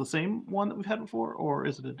front the same one that we've had before, or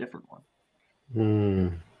is it a different one?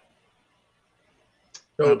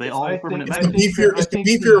 So Are they all I permanent think- it's the magnets? beefier, I it's the think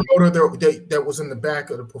beefier motor that was in the back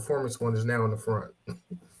of the performance one is now in the front.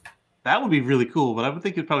 That would be really cool, but I would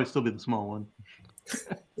think it'd probably still be the small one.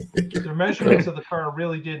 the measurements of the car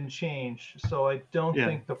really didn't change. So I don't Yeah.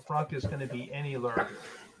 think the front is going to be any larger.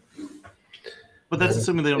 But that's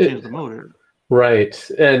assuming they don't change the motor. Right,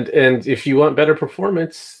 and if you want better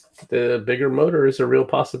performance, the bigger motor is a real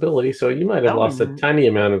possibility. So you might have That lost a would- tiny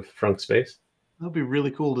amount of trunk space. That'd be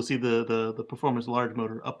really cool to see the performance large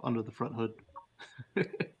motor up under the front hood.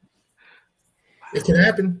 It can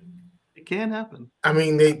happen. It can happen. I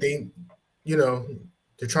mean, they you know,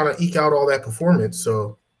 they're trying to eke out all that performance,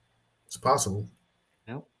 so it's possible.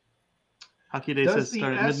 Yep. Hockey Day Does says the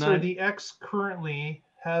start at S or midnight. the X currently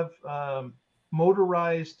have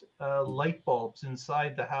motorized light bulbs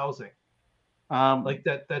inside the housing, like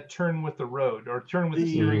that turn with the road or turn with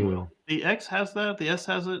the steering wheel? The X has that. The S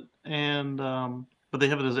has it, and but they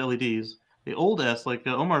have it as LEDs. The old S, like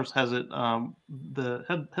Omar's, has it.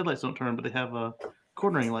 The headlights don't turn, but they have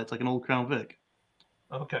cornering lights, like an old Crown Vic.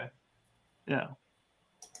 Okay. Yeah.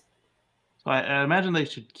 So I imagine they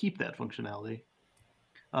should keep that functionality.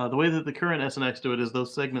 The way that the current S and X do it is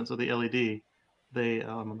those segments of the LED.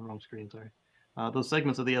 I'm on the wrong screen. Sorry. Those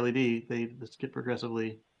segments of the LED they just get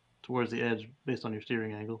progressively towards the edge based on your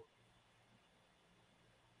steering angle.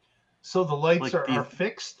 So the lights Like are these-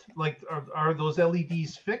 fixed? Like are those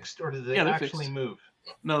LEDs fixed or do they Yeah, they're actually fixed. move?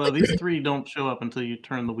 No, these three don't show up until you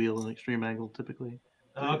turn the wheel in extreme angle. Typically,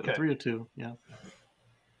 Okay. 3 or 2. Yeah.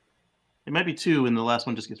 It might be 2, and the last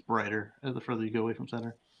one just gets brighter as the further you go away from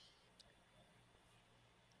center.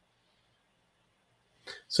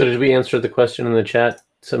 So did we answer the question in the chat?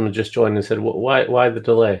 Someone just joined and said, why the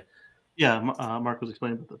delay? Yeah, Mark was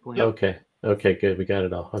explaining about the plane. Okay. Okay, good. We got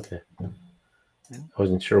it all. Okay. Yeah. I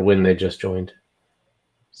wasn't sure when they just joined.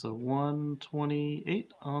 So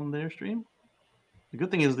 128 on their stream. The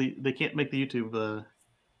good thing is they can't make the YouTube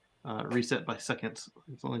reset by seconds.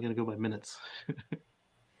 It's only going to go by minutes.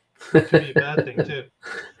 Could be a bad thing too.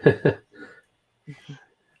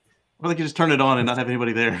 Or they can just turn it on and not have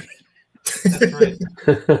anybody there. That's right.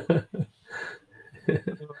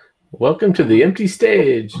 Welcome to the empty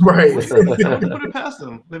stage. Right. Don't put it past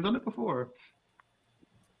them. They've done it before.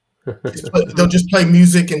 They'll just play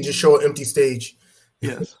music and just show an empty stage.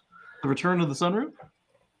 Yes. The return of the sunroof?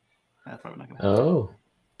 That's probably not going to happen. Oh.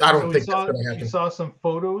 I So don't we think saw, that's going to you happen. saw some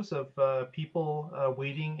photos of people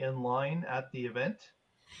waiting in line at the event.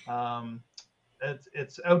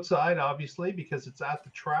 It's outside, obviously, because it's at the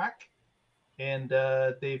track. And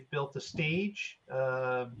they've built a stage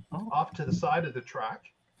off to the side of the track.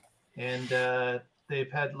 And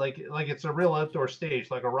they've had like it's a real outdoor stage,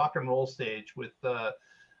 like a rock and roll stage with the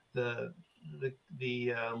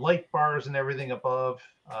light bars and everything above.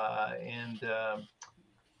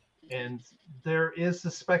 And there is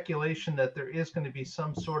the speculation that there is going to be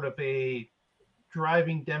some sort of a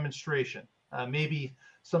driving demonstration, maybe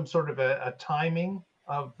some sort of a timing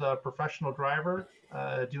of the professional driver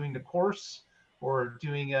doing the course or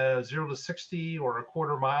doing a 0 to 60 or a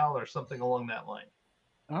quarter mile or something along that line.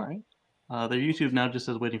 All right. Their YouTube now just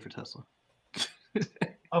says waiting for Tesla.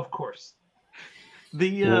 Of course. The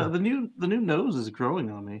new nose is growing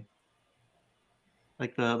on me.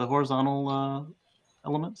 Like the horizontal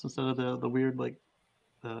elements instead of the weird like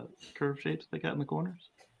curve shapes they got in the corners.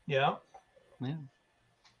 Yeah. Yeah.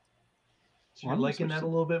 So you're liking that a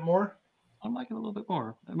little bit more? I'm liking it a little bit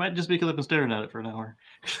more. It might just be because I've been staring at it for an hour.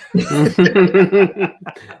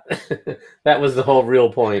 That was the whole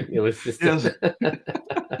real point. It was just Yes.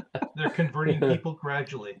 They're converting people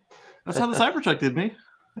gradually. That's how the Cybertruck did me.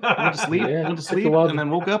 I went to sleep, Yeah, went to took a sleep, while and then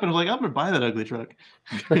woke up and was like, I'm gonna buy that ugly truck.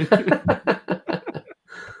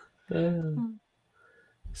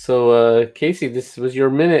 So, Casey, this was your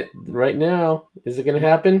minute right now. Is it going to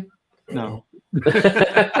happen? No.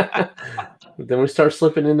 Then we start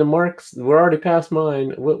slipping into Mark's. We're already past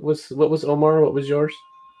mine. What was Omar? What was yours?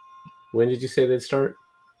 When did you say they'd start?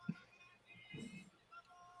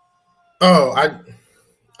 Oh,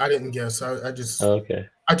 I didn't guess. I just Okay.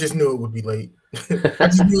 I just knew it would be late. I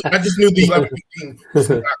just knew the 11:15 was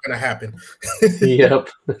not going to happen. Yep.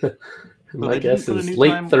 My they guess didn't put a is new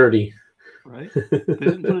late time- 30. Right? They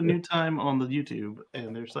didn't put a new time on the YouTube,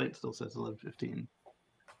 and their site still says 11:15.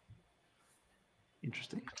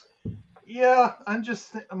 Interesting. Yeah,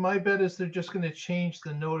 my bet is they're just going to change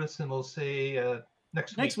the notice and they'll say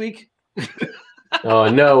next week. Oh,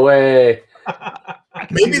 no way.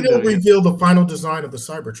 Maybe they'll reveal the final design of the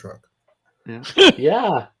Cybertruck. Yeah.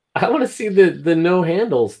 Yeah. I want to see the no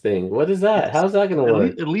handles thing. What is that? Yes. How's that going to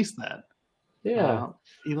work? At least that. Yeah.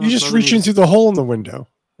 Elon You just Musk reach in needs- through the hole in the window.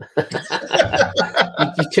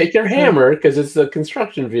 You take your hammer because it's a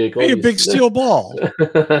construction vehicle. Hey, a you big steel ball. You're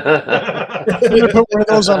gonna put one of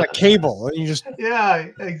those on a cable, and you just Yeah,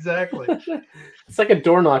 exactly. It's like a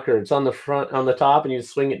door knocker. It's on the front, on the top, and you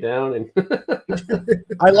swing it down. And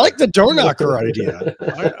I like the door knocker idea.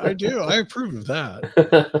 I do. I approve of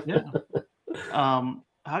that. Yeah.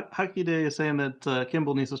 Hockey Day is saying that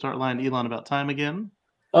Kimball needs to start lying to Elon about time again.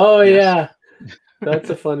 Oh Yes. yeah, that's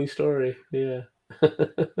a funny story. Yeah.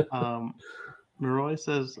 Leroy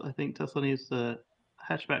says, I think Tesla needs a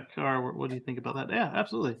hatchback car. What do you think about that? Yeah,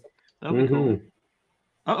 absolutely. That would be cool.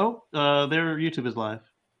 Their YouTube is live.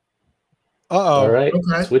 All right,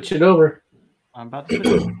 Okay. switch it over. I'm about to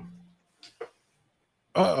switch.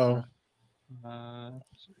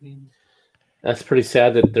 Screen. That's pretty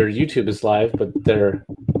sad that their YouTube is live, but their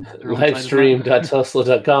Their website is not.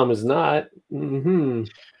 livestream.tesla.com is not. Mm-hmm.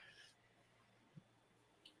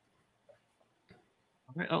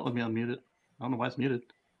 All right. Oh, let me unmute it. I don't know why it's muted.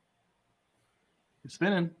 It's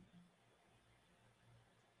spinning.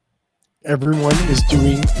 Everyone is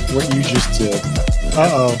doing what you just did.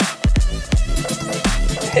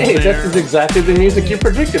 Hey, There. this is exactly the music you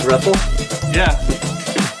predicted, Russell. Yeah.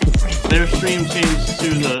 Their stream changed to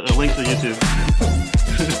a link to YouTube.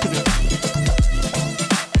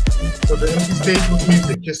 So the empty stage with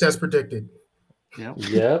music, just as predicted. Yep.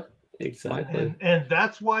 Yep, exactly. And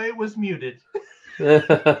that's why it was muted. All right,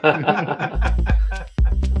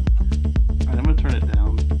 I'm gonna turn it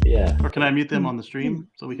down. Yeah, Or can I mute them on the stream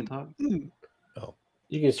so we can talk? you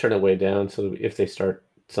can just turn it way down so if they start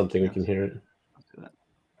something, we can hear it. Let's do that.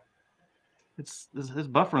 It's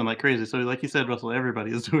buffering like crazy. So, like you said, Russell,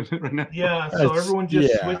 everybody is doing it right now. Yeah, so It's- everyone just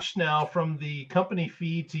yeah. switched now from the company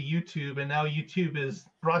feed to YouTube, and now YouTube is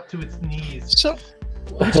brought to its knees. So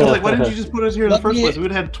I was like, why didn't you just put us here in the Let first me- place? We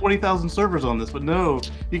would have had 20,000 servers on this, but no,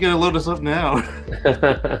 you gotta load us up now.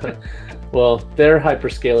 Well, they're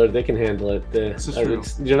hyperscaler; they can handle it. This is true.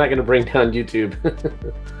 You're not going to bring down YouTube.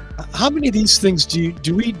 how many of these things do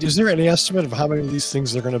we? Is there any estimate of how many of these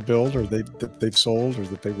things they're going to build, or that they've sold, or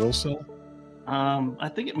that they will sell? I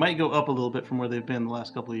think it might go up a little bit from where they've been the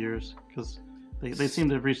last couple of years because they seem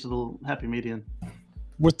to have reached a little happy median.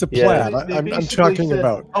 With the Yeah. Plaid, They I'm basically talking said-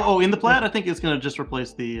 about. In the Plaid, I think it's going to just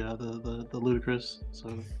replace the Ludicrous.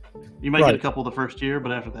 So you might get a Right. couple the first year,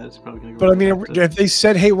 but after that, it's probably going to go. But I mean, back to- if they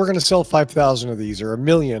said, "Hey, we're going to sell 5,000 of these, or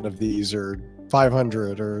 1,000,000 of these, or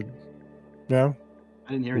 500, or no,"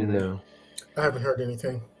 I didn't hear anything. No. I haven't heard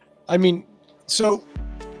anything. I mean, so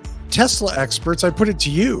Tesla experts, I put it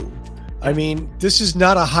to you. I mean, this is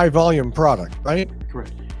not a high volume product, right?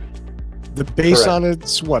 Correct. The base Correct. on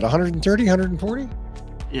it's what, 130, 140?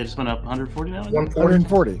 Yeah, it just went up 140 now. I think?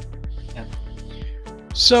 140. 140. Yeah.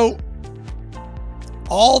 So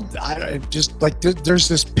just like there's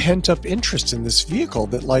this pent up interest in this vehicle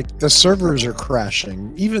that like the servers are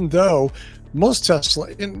crashing, even though most Tesla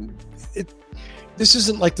this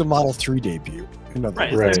isn't like the Model 3 debut, in other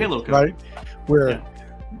Right, words, it's Right. like Halo code. right? Where Yeah.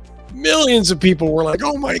 millions of people were like,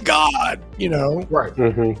 "Oh my god," you know. Right.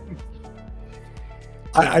 Hmm.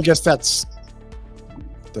 I guess that's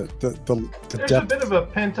the There's a depth. bit of a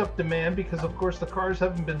pent up demand because, of course, the cars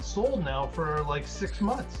haven't been sold now for like 6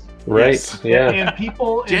 months. Right. Yes. Yeah. And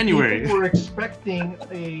people January. were expecting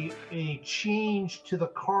a change to the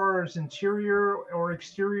car's interior or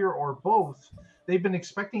exterior or both. They've been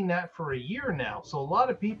expecting that for a year now. So a lot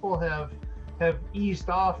of people have eased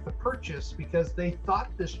off the purchase because they thought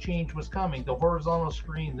this change was coming. The horizontal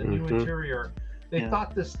screen, the new Mhm. interior. They Yeah.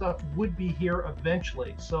 thought this stuff would be here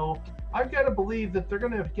eventually. So I've got to believe that they're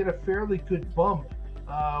going to get a fairly good bump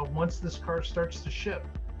once this car starts to ship.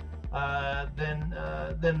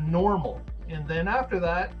 Than normal, and then after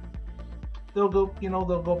that, they'll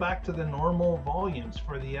go back to the normal volumes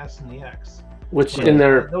for the S and the X. Which Yeah. in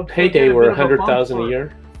their They'll get heyday a were bit of a bump 100,000 a for-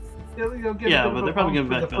 year. They'll get Yeah, a bit but of they're a probably bump giving for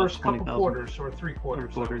back the about first couple 20,000. quarters or 3/4.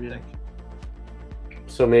 Quarter, I would yeah. think.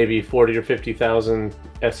 So maybe 40 or 50,000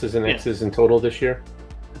 S's and Yeah. X's in total this year.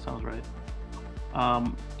 That sounds right.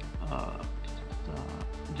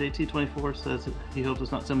 JT24 says that he hopes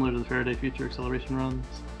it's not similar to the Faraday Future acceleration runs.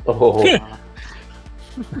 Oh, Uh,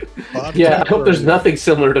 Bob yeah. I hope there's Temporary. nothing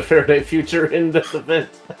similar to Faraday Future in this event.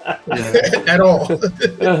 At all.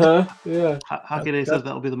 Uh-huh. Yeah. Hakaday says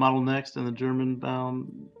that will be the model next and the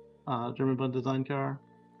German-bound design car.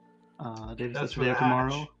 David That's says for today the or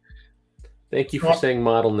tomorrow. hatch. Thank you for saying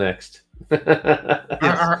model next.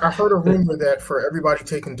 I heard a rumor that for everybody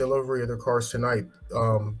taking delivery of their cars tonight,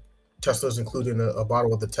 Tesla's including a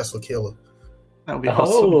bottle of the Tesla Killer. That would be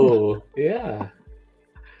awesome. Oh, yeah.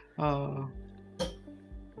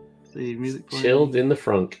 Let's see, music playing. Chilled in the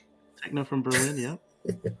frunk. Techno from Berlin, yep.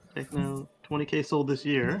 Techno, 20K sold this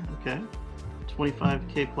year. Okay.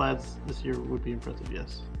 25K plaids this year would be impressive,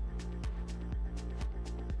 yes.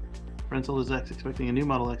 Friend sold his X expecting a new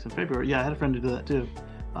Model X in February. Yeah, I had a friend who did that too.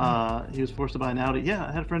 He was forced to buy an Audi. Yeah,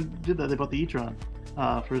 I had a friend who did that. They bought the e-tron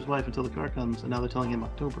for his wife until the car comes, and now they're telling him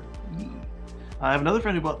October. I have another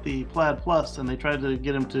friend who bought the Plaid Plus, and they tried to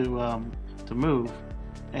get him to move,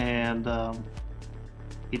 and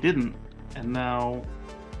he didn't. And now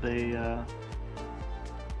they're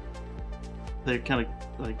kind of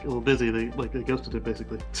like a little busy. They ghosted it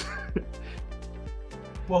basically.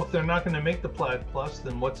 Well, if they're not going to make the Plaid Plus,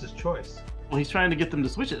 then what's his choice? Well, he's trying to get them to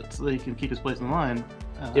switch it so that he can keep his place in the line.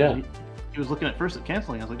 Yeah. He was looking at first at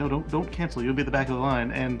canceling. I was like, no, don't cancel. You'll be at the back of the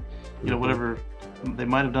line, and you know whatever they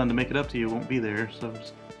might have done to make it up to you won't be there. So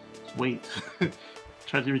just wait.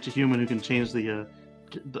 Try to reach a human who can change the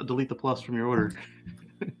delete the plus from your order.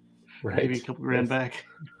 Right. Maybe a couple grand back.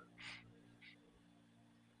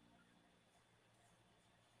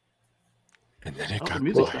 And then it Oh, got the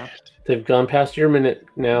music quiet. stopped. They've gone past your minute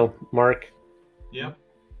now, Mark. Yep.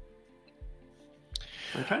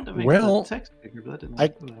 I tried to make Well, the text bigger, but that didn't I-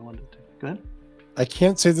 work the way I wanted to. Go ahead. I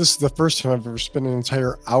can't say this is the first time I've ever spent an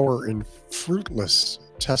entire hour in fruitless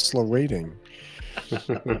Tesla waiting.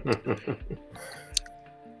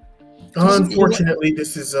 Unfortunately,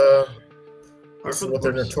 this is what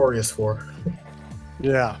they're notorious for.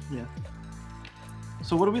 Yeah.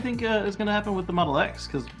 So what do we think is going to happen with the Model X?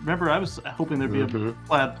 Because remember, I was hoping there'd be a Mhm.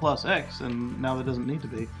 Plaid Plus X, and now there doesn't need to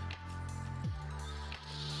be.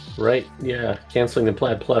 Right. Yeah. Canceling the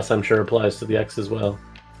Plaid Plus, I'm sure, applies to the X as well.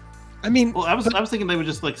 I mean, Well, I was thinking they would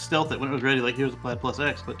just like stealth it when it was ready, like here's the Plaid Plus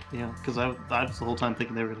X, but you know, because I was the whole time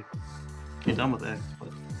thinking they were going to be done with X, but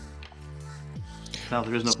now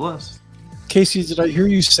there is no Plus. Casey, did I hear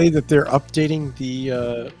you say that they're updating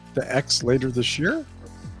the X later this year?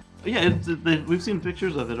 But yeah, we've seen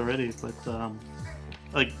pictures of it already, but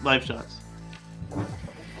like live shots.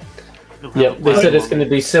 It'll have Yeah, a they Plaid said it's logo. going to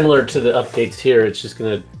be similar to the updates here. It's just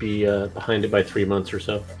going to be behind it by 3 months or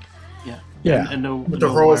so. Yeah. and no With the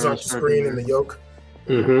no rolls wireless on the screen and charging. the yoke.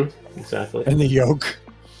 Mm-hmm. Exactly. And the yoke.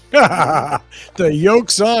 The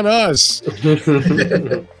yoke's on us.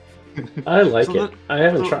 I like So it. look- I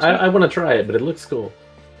haven't so- tried. I want to try it, but it looks cool.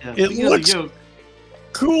 Yeah, It speaking of the looks- yoke,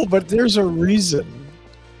 Cool, but there's a reason.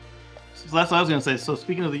 so that's what I was gonna say. So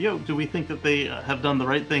speaking of the yoke, do we think that they have done the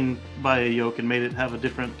right thing by a yoke and made it have a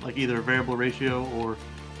different, like either a variable ratio or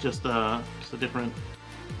just a different?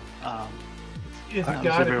 It's I-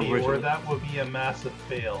 got to I'm be, sure or we're- that would be a massive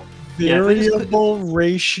fail. Yeah, if they just- Variable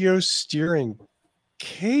ratio steering.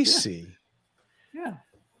 Casey, Yeah.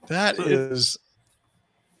 that So if- is.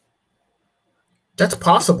 That's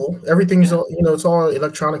possible. Everything's it's all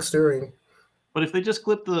electronic steering. But if they just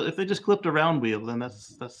clipped a round wheel, then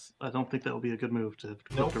that's I don't think that would be a good move to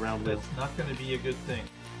clip Nope, a round wheel. that's not going to be a good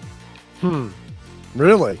thing.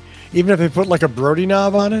 Really? Even if they put like a Brody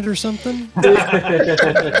knob on it or something?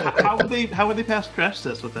 How would they pass crash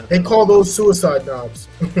tests with that? They call those suicide knobs.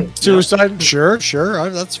 Suicide? Sure.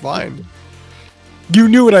 That's fine. You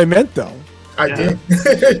knew what I meant, though. I Yeah.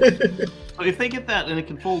 did. So if they get that and it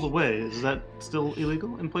can fold away, is that still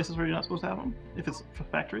illegal in places where you're not supposed to have them? If it's a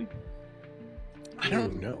factory? I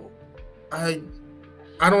don't know. I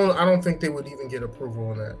don't think they would even get approval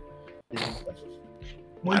on that.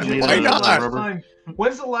 When's, I mean, the why last not? time-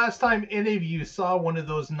 when's the last time any of you saw one of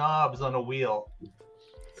those knobs on a wheel?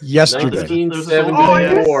 Yesterday. 1974. Oh,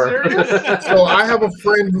 are you serious? So I have a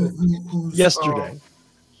friend who's Yesterday.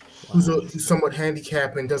 who's somewhat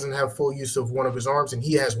handicapped and doesn't have full use of one of his arms, and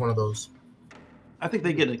he has one of those. I think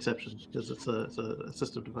they get an exception because it's a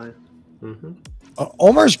assistive device. Mm-hmm.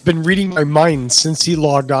 Omar's been reading my mind since he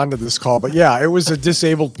logged on to this call. But yeah, it was a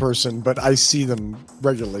disabled person, but I see them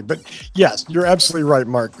regularly. But yes, you're absolutely right,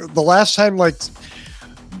 Mark. The last time, like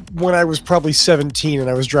when I was probably 17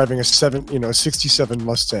 and I was driving a 67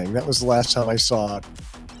 Mustang, that was the last time I saw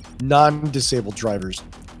non-disabled drivers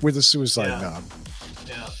with a suicide Yeah. knob.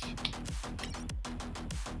 Yeah.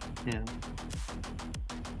 Yeah.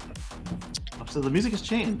 So the music has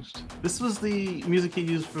changed. This was the music he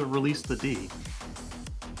used for Release the D,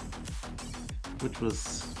 which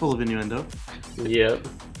was full of innuendo. Yep.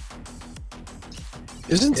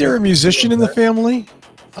 Isn't there a musician in the family?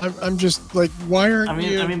 I'm just like, why aren't I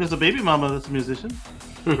mean, you? there's a baby mama that's a musician.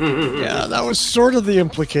 Yeah, that was sort of the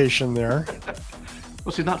implication there.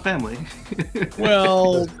 Well, she's not family.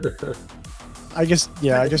 Well, I guess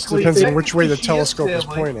it depends on which way the telescope is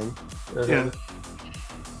pointing. Yeah.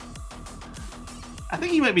 I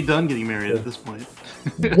think he might be done getting married at this point.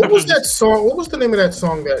 What was that song? What was the name of that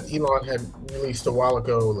song that Elon had released a while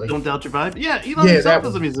ago? Like, Don't doubt your vibe. Yeah, Elon Yeah, himself that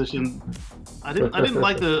is a one. musician. I didn't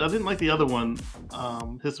like the other one,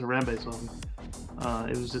 his Harambe song.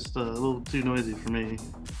 It was just a little too noisy for me.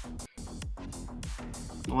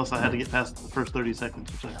 Unless I had to get past the first 30 seconds,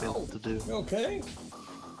 which I failed to do. Okay.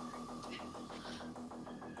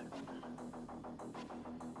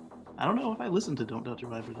 I don't know if I listened to Don't Doubt Your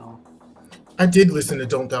Vibe at all. I did listen to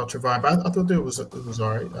 "Don't Doubt Your Vibe." I thought it was all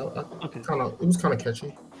right. Okay. It was kind of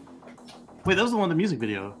catchy. Wait, that was the one with the music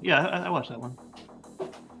video. Yeah, I watched that one.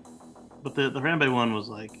 But the Harambe one was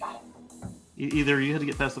like, either you had to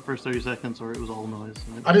get past the first 30 seconds or it was all noise.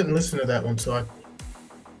 I didn't listen to that one, so I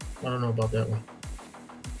don't know about that one.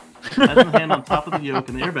 Imagine the hand on top of the yoke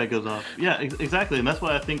and the airbag goes off. Yeah, exactly. And that's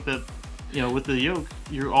why I think that, with the yoke,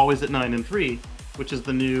 you're always at 9 and 3, which is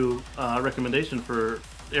the new recommendation for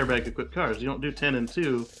airbag equipped cars. You don't do 10 and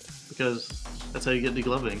 2 because that's how you get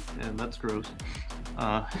degloving, and that's gross.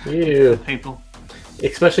 Ew. Painful.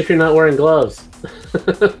 Especially if you're not wearing gloves.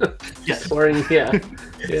 Yes. Yeah.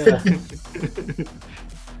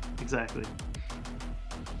 Exactly.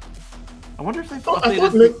 I wonder if they I thought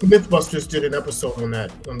Mythbusters did an episode on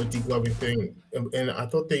that, on the degloving thing, and I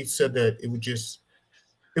thought they said that it would just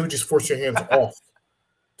force your hands off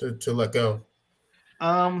to let go.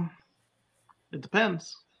 It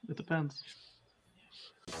depends.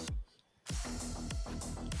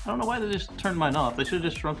 I don't know why they just turned mine off. They should have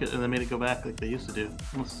just shrunk it and then made it go back like they used to do.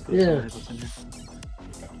 Yeah.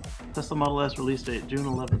 Tesla Model S release date, June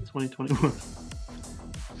 11th, 2021.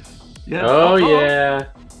 Yeah. Oh, yeah.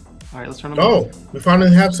 All right, let's turn them on. Oh, we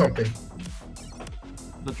finally have something.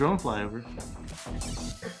 The drone flyover.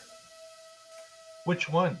 Which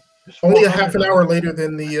one? Only a half an hour later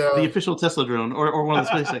than the official Tesla drone, or one of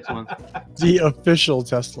the SpaceX ones. The official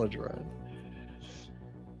Tesla drone.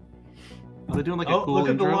 Are they doing like a cool look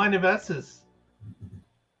at intro? the line of S's.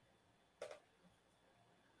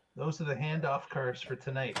 Those are the handoff cars for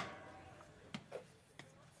tonight.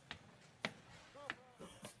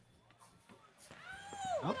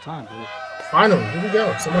 Oh, time, buddy. Finally, here we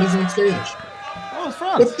go. Somebody's on stage. Oh, it's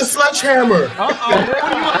Franz. With the sledgehammer.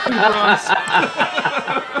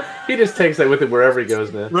 He just takes that with him wherever he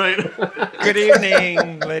goes, man. Right. Good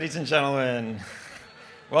evening, ladies and gentlemen.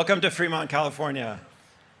 Welcome to Fremont, California.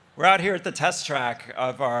 We're out here at the test track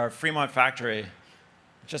of our Fremont factory,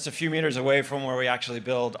 just a few meters away from where we actually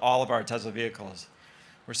build all of our Tesla vehicles.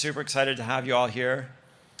 We're super excited to have you all here.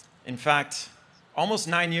 In fact, almost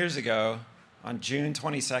 9 years ago, on June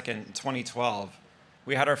 22nd, 2012,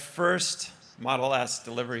 we had our first Model S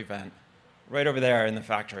delivery event right over there in the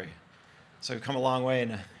factory. So we've come a long way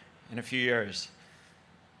in a few years.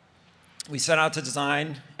 We set out to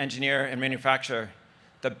design, engineer, and manufacture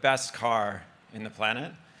the best car in the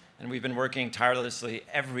planet, and we've been working tirelessly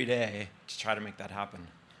every day to try to make that happen.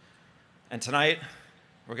 And tonight,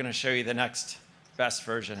 we're going to show you the next best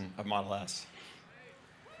version of Model S.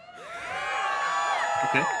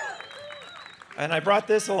 Okay. And I brought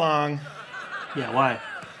this along Yeah, why?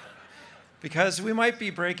 because we might be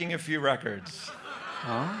breaking a few records.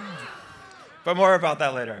 Oh. But more about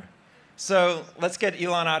that later. So let's get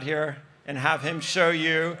Elon out here and have him show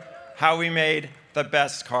you how we made the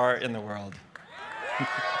best car in the world.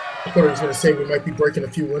 I thought he was going to say we might be breaking a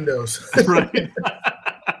few windows. Right.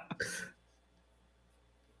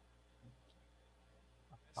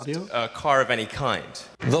 Audio? A car of any kind.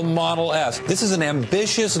 The Model S. This is an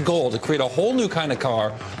ambitious goal to create a whole new kind of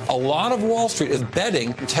car. A lot of Wall Street is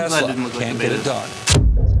betting Tesla didn't look like can't a get beta. it done.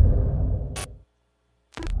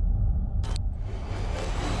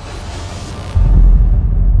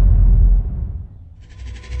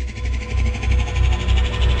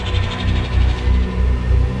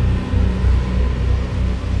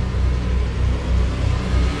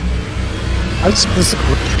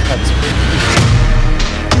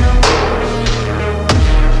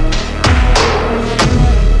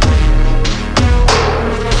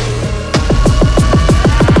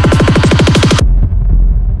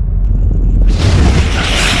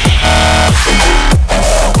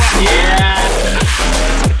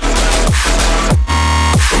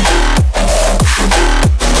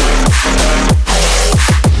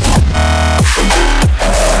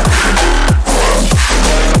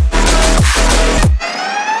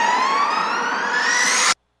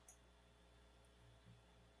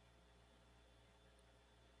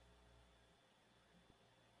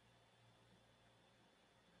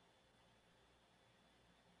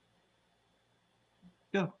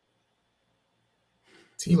 Go.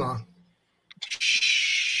 It's Elon.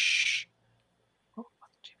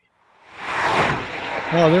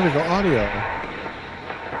 Oh, there we go. Audio.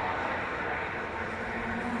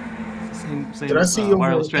 Same Did I see you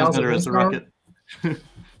wireless over 1,000 transmitter as the horsepower? rocket.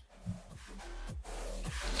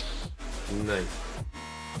 Nice.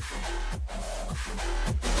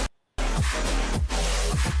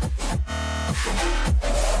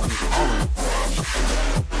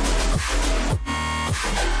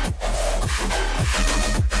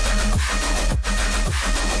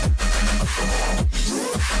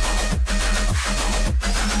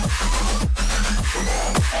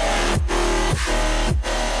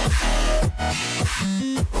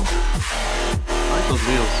 I like those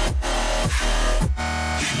wheels.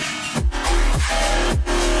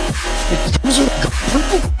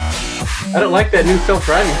 I don't like that new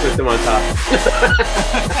self-driving system on top.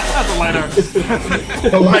 The LiDAR.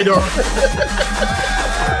 The LiDAR.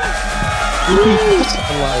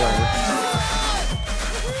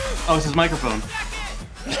 Oh, it's his microphone.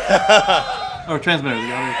 Or transmitter.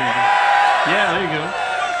 The audio transmitter. Yeah, there you go.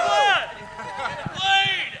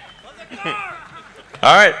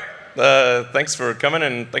 All right. Thanks for coming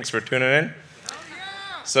and thanks for tuning in.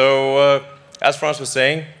 So, as Franz was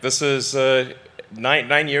saying, this is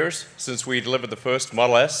 9 years since we delivered the first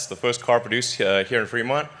Model S, the first car produced here in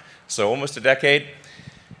Fremont. So almost a decade.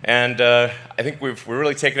 And I think we're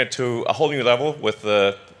really taken it to a whole new level with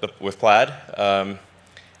Plaid.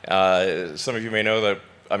 Some of you may know that,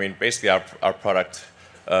 I mean, basically our product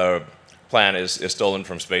plan is stolen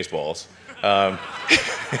from Spaceballs.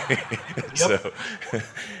 So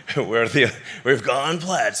we've gone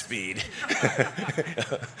Plaid speed.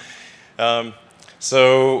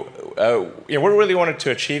 So what we really wanted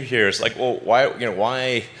to achieve here is like, well,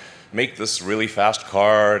 why make this really fast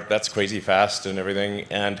car that's crazy fast and everything?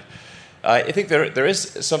 And I think there is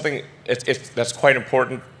something that's quite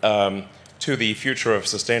important to the future of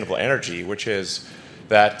sustainable energy, which is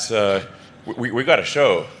that we got to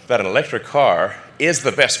show that an electric car is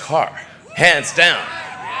the best car, hands down.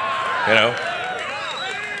 You know,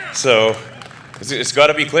 so it's got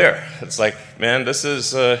to be clear. It's like, man, this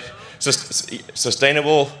is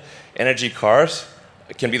sustainable energy cars.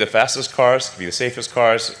 It can be the fastest cars, can be the safest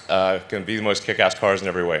cars, can be the most kick-ass cars in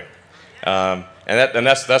every way. And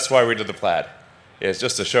that's why we did the Plaid. It's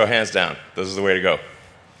just to show hands down, this is the way to go.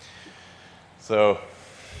 So,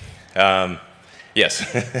 yes.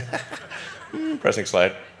 Pressing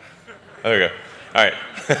slide. There we go. All right.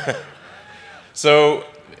 So,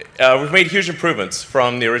 we've made huge improvements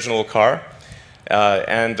from the original car.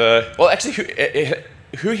 Well, actually,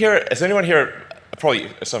 who here, has anyone here, probably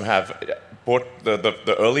some have, bought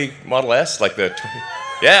the early Model S, like the,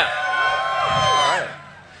 yeah. All right.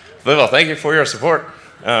 Well, thank you for your support.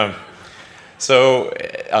 You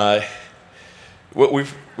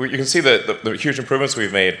can see the huge improvements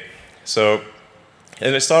we've made. So,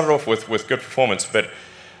 and it started off with good performance, but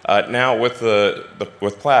now with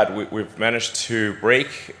Plaid, we've managed to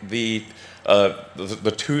break the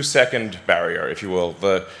 2-second barrier, if you will.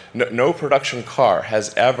 No production car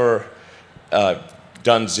has ever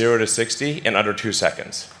done 0 to 60 in under 2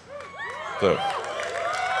 seconds.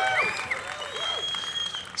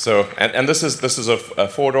 So this is a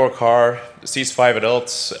 4-door car, seats 5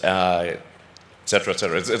 adults, et cetera, et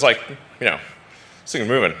cetera. It's like, you know, this thing's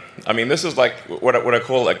moving. I mean, this is like what I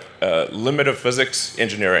call like limit of physics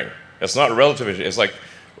engineering. It's not relative engineering. It's like,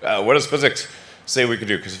 what does physics say we could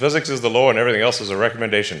do? Because physics is the law and everything else is a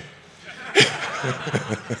recommendation.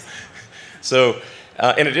 So,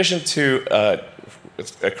 in addition to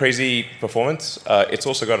a crazy performance, it's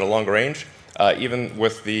also got a longer range. Even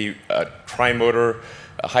with the tri-motor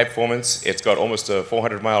high performance, it's got almost a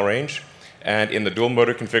 400-mile range. And in the dual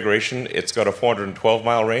motor configuration, it's got a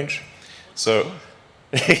 412-mile range. So,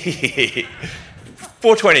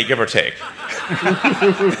 420, give or take.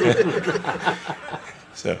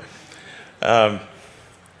 So, that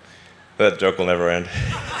joke will never end.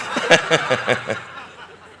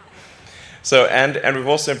 So, and we've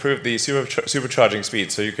also improved the supercharging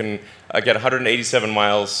speed, so you can get 187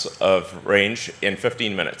 miles of range in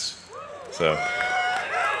 15 minutes. So,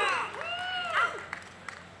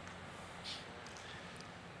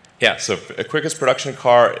 yeah, so a quickest production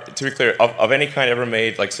car, to be clear, of any kind ever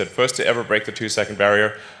made, like I said, first to ever break the 2-second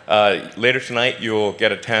barrier. Later tonight, you'll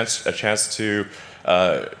get a chance to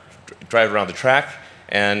drive around the track,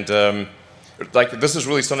 and like this is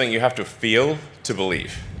really something you have to feel to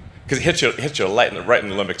believe, because it hits you right in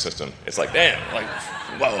the limbic system. It's like, damn, like,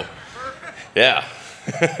 whoa, yeah.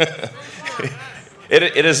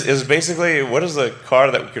 It is basically, what is the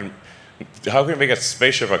car that we can? How can we make a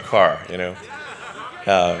spaceship a car? You know.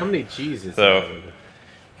 How many G's is so, that?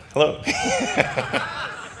 Hello.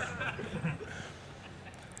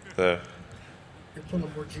 You're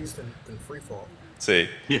putting more G's than Freefall. See.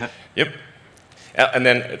 Yeah. Yep. And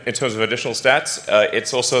then in terms of additional stats,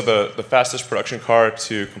 it's also the fastest production car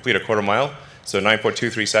to complete a quarter mile, so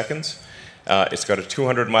 9.23 seconds. It's got a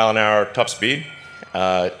 200-mile-an-hour top speed,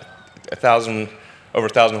 over 1,000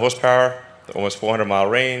 horsepower, almost 400-mile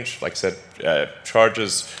range. Like I said,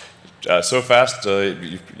 charges so fast,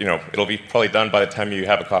 you know, it'll be probably done by the time you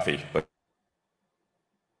have a coffee. But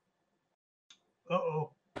Uh-oh.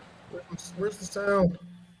 Where's the sound?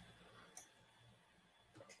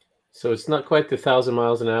 So it's not quite the 1,000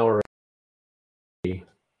 miles an hour.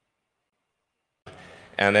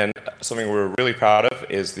 And then something we're really proud of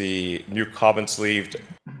is the new carbon sleeved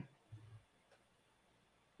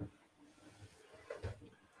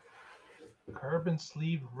carbon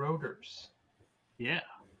sleeve rotors. Yeah.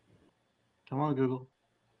 Come on, Google.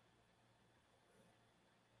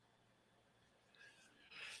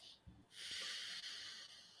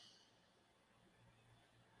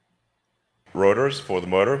 Rotors for the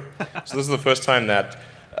motor. So this is the first time that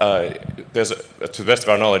to the best of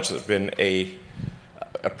our knowledge, there's been a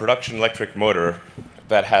production electric motor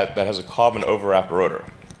that has a carbon overwrap rotor.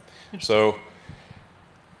 So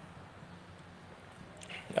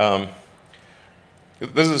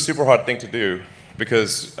this is a super hard thing to do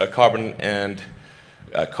because carbon and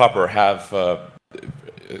copper have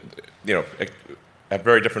at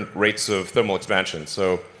very different rates of thermal expansion.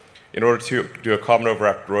 So in order to do a carbon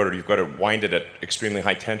overwrapped rotor, you've got to wind it at extremely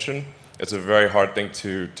high tension. It's a very hard thing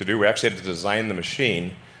to do. We actually had to design the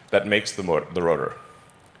machine that makes the rotor.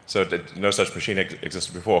 So no such machine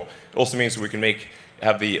existed before. It also means we can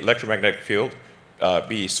have the electromagnetic field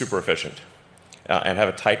be super efficient and have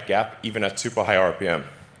a tight gap even at super high RPM.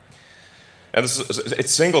 And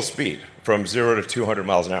it's single speed from 0 to 200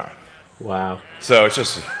 miles an hour. Wow. So it's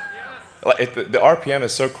just, the RPM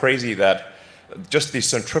is so crazy that just the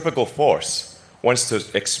centrifugal force wants to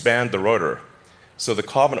expand the rotor. So the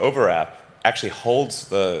carbon overwrap actually holds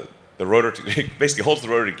the rotor, basically holds the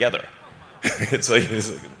rotor together. It's like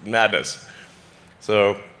madness.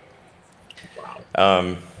 So,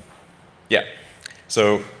 yeah.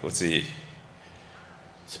 So let's see.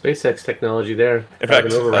 SpaceX technology there. In fact,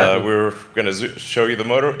 we're going to show you the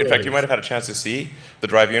motor. In fact, you might have had a chance to see the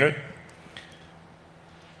drive unit.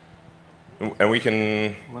 And we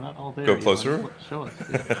can go closer. Show us.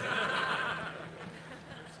 Yeah.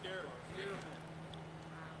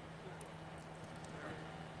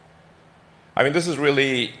 I mean, this is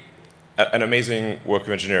really an amazing work of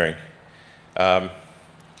engineering. Yeah.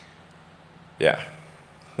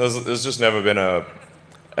 There's just never been an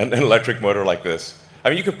electric motor like this. I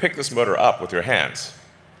mean, you could pick this motor up with your hands,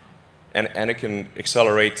 and it can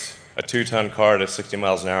accelerate a 2-ton car to 60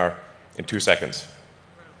 miles an hour in 2 seconds.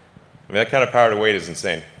 I mean, that kind of power to weight is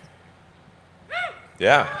insane.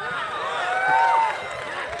 Yeah.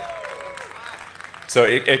 So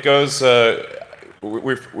it goes.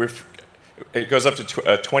 It goes up to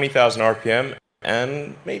 20,000 RPM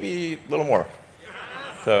and maybe a little more.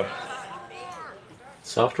 So.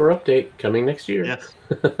 Software update coming next year. Yes.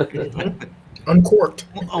 Uncorked.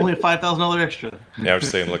 Only a $5,000 extra. Yeah, I was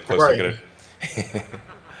just saying, look closer at it.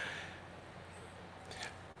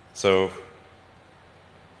 So.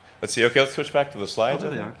 Let's see. Okay, let's switch back to the slides. Oh,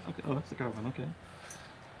 there they are. Okay. Oh, that's the carbon. Okay.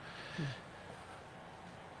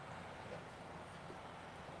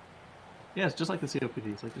 Yeah, it's just like the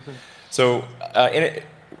COPDs, like you said. So in it,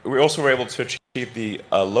 we also were able to achieve the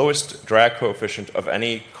lowest drag coefficient of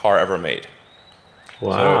any car ever made.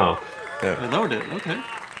 Wow. So, yeah. They lowered it. Okay.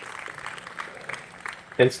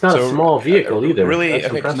 And it's not a small vehicle either. Really, That's I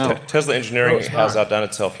think impressive. Tesla engineering has outdone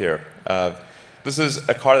itself here. This is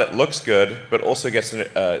a car that looks good, but also gets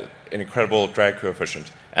an incredible drag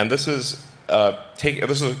coefficient. And this is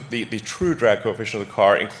the true drag coefficient of the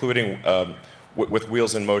car, including with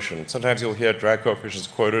wheels in motion. Sometimes you'll hear drag coefficients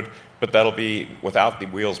quoted, but that'll be without the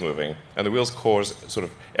wheels moving. And the wheels cause sort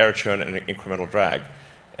of air churn and incremental drag.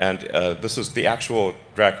 And this is the actual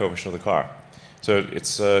drag coefficient of the car. So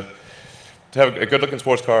it's to have a good-looking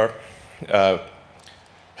sports car, have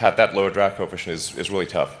that lower drag coefficient is really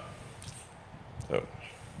tough. So.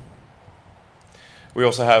 We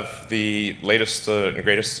also have the latest and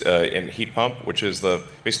greatest in heat pump, which is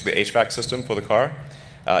basically the HVAC system for the car.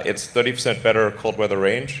 It's 30% better cold weather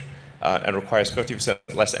range and requires 50%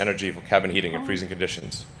 less energy for cabin heating in freezing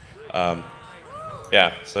conditions.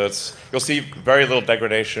 Yeah, so you'll see very little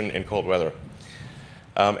degradation in cold weather.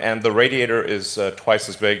 And the radiator is twice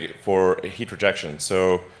as big for heat rejection.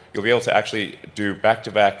 So you'll be able to actually do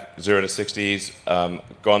back-to-back 0 to 60s,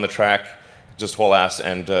 go on the track, just haul ass,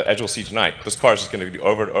 and as you'll see tonight, this car is just going to do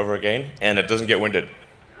over and over again, and it doesn't get winded.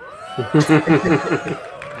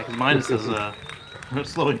 Mine says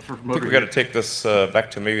slowing for motor. I think we got to take this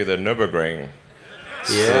back to maybe the Nürburgring.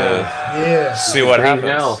 Yeah. See what happens.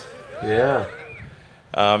 Hell. Yeah.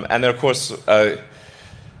 And then, of course,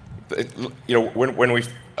 when we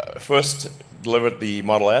first delivered the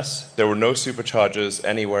Model S, there were no superchargers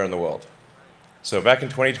anywhere in the world. So back in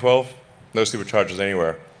 2012, no superchargers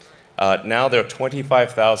anywhere. Now there are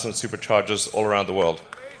 25,000 superchargers all around the world.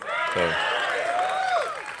 So,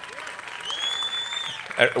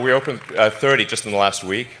 we opened 30 just in the last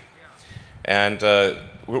week. And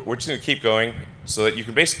we're just going to keep going so that you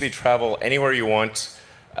can basically travel anywhere you want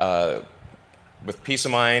with peace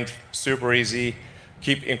of mind, super easy,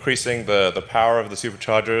 keep increasing the power of the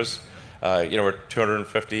superchargers. We're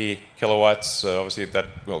 250 kilowatts. So obviously that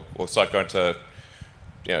we'll start going to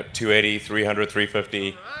 280, 300,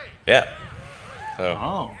 350. Yeah. So.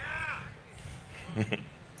 Oh.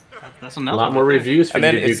 That's A lot more reviews for and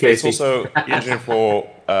you then to do, it's Casey. also engineered for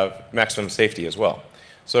maximum safety as well.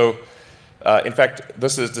 So, in fact,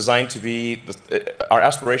 this is designed to be our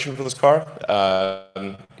aspiration for this car.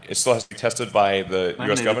 It still has to be tested by the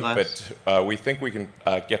U.S. government, but we think we can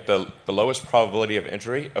get the lowest probability of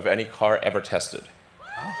injury of any car ever tested.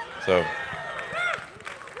 So,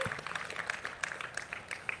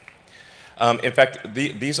 in fact,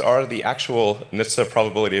 these are the actual NHTSA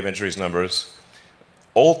probability of injuries numbers.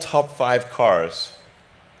 All top 5 cars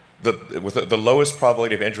with the lowest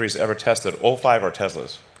probability of injuries ever tested, all 5 are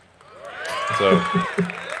Teslas.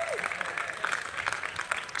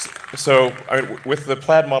 So I mean, with the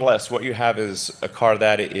Plaid Model S, what you have is a car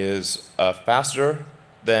that is faster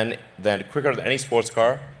than quicker than any sports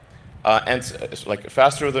car, and like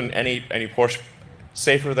faster than any Porsche,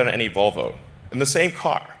 safer than any Volvo, in the same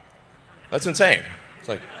car. That's insane. It's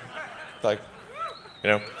like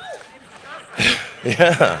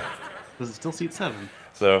yeah. Does it still seat 7?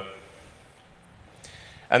 So,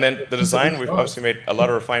 and then the design, we've obviously made a lot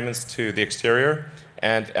of refinements to the exterior,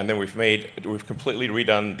 and then we've completely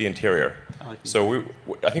redone the interior. So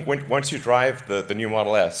I think once you drive the new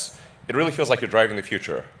Model S, it really feels like you're driving the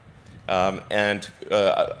future. And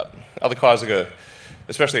other cars are going to,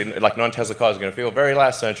 especially like non-Tesla cars, are going to feel very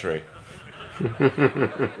last century.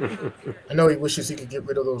 I know he wishes he could get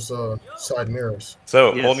rid of those side mirrors.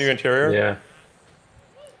 So, whole new interior. Yeah.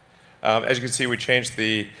 As you can see, we changed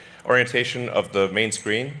the orientation of the main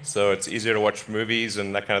screen, so it's easier to watch movies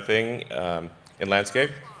and that kind of thing in landscape.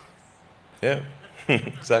 Yeah,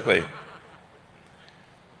 exactly.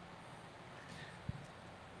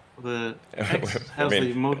 The X has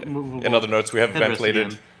the movable. In other notes, we have headrest ventilated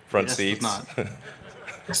again. front The S seats. does not.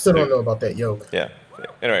 I still don't know about that yoke. Yeah.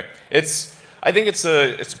 Anyway, I think it's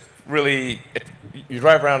really. You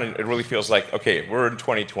drive around and it really feels like, okay, we're in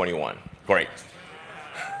 2021. Great.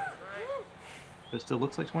 It still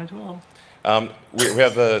looks like 2012. We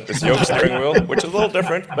have this yoke steering wheel, which is a little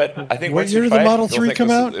different, but I think What once year you did try the Model it, you'll 3 think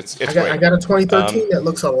come out? it's I great. got a 2013 that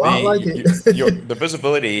looks a lot like it. The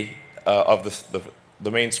visibility of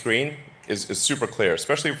the main screen is super clear,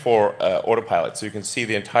 especially for autopilot. So you can see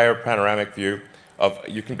the entire panoramic view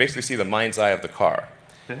you can basically see the mind's eye of the car.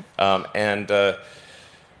 Okay.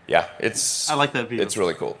 Yeah, I like that view. It's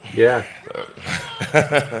really cool. Yeah.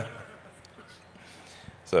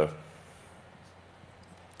 So.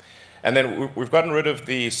 And then we've gotten rid of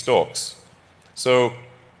the stalks. So,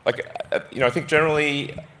 I think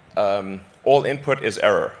generally all input is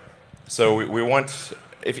error. So we want,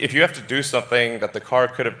 if you have to do something that the car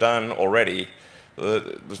could have done already,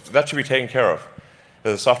 that should be taken care of.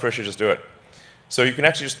 The software should just do it. So you can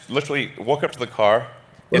actually just literally walk up to the car,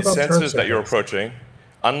 it senses that you're approaching,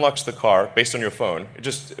 unlocks the car based on your phone. It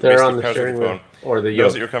just basically pairs with your phone, or the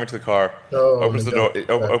knows that you're coming to the car, opens the door,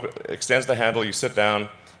 yoke. extends the handle, you sit down,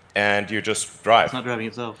 and you just drive. It's not driving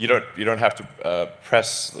itself. You don't have to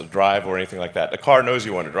press the drive or anything like that. The car knows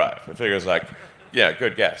you want to drive. It figures like, yeah,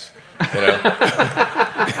 good guess. And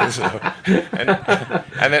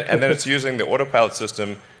then it's using the autopilot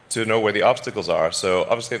system to know where the obstacles are. So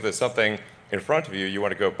obviously, if there's something in front of you, you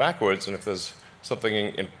want to go backwards, and if there's something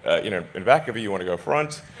in back of you, you want to go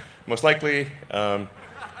front. Most likely, and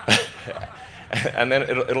then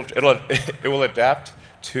it will adapt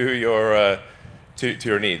to your to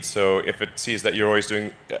your needs. So if it sees that you're always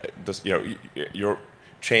doing this, you're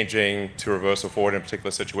changing to reverse or forward in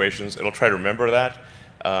particular situations, it'll try to remember that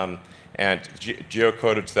and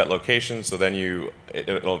geocode it to that location. So then you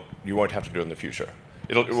won't have to do it in the future.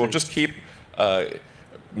 It will just keep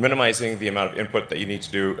minimizing the amount of input that you need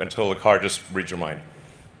to do until the car just reads your mind.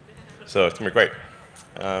 So it's gonna be great.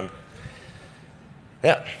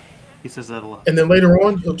 Yeah. He says that a lot. And then later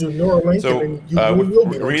on, he'll do Neuralink, So and then you will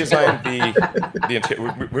be redesigned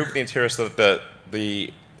moved the interior so that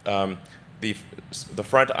the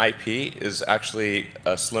front IP is actually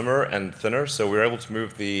slimmer and thinner. So we were able to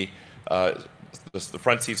move the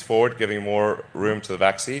front seats forward, giving more room to the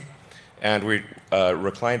back seat, and we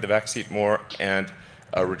reclined the back seat more and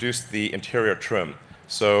reduced the interior trim.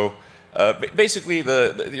 So. Basically,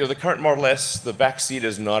 the current Model S, the back seat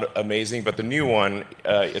is not amazing, but the new one,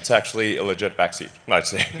 it's actually a legit back seat. I'd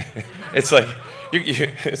say, it's like,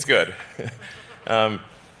 it's good.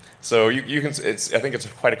 So you can, I think it's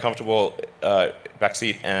quite a comfortable back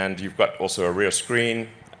seat, and you've got also a rear screen,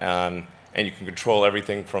 and you can control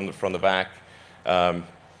everything from the back.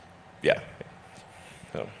 Yeah.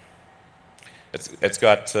 So it's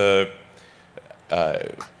got.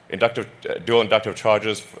 dual inductive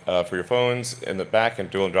charges for your phones in the back and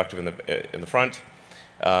dual inductive in the front.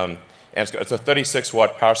 And it's a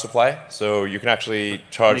 36-watt power supply, so you can actually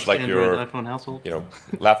charge like your iPhone household.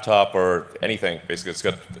 Laptop or anything. Basically, it's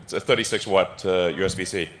a 36-watt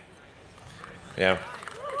USB-C. Yeah.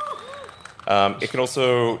 It can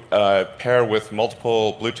also pair with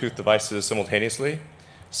multiple Bluetooth devices simultaneously.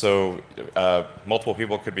 So multiple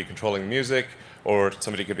people could be controlling music, or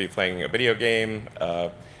somebody could be playing a video game.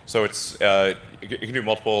 So you can do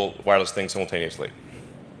multiple wireless things simultaneously.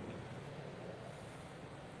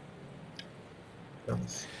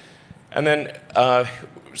 And then,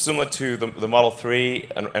 similar to the Model 3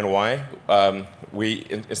 and Y,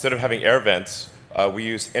 instead of having air vents, we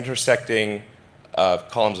use intersecting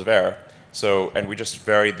columns of air. And we just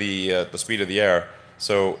vary the speed of the air.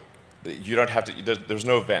 So you don't have to. There's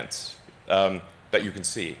no vents that you can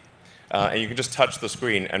see, and you can just touch the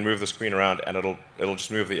screen and move the screen around, and it'll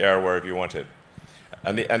just move the air wherever you want it.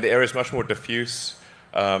 And the air is much more diffuse.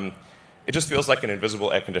 It just feels like an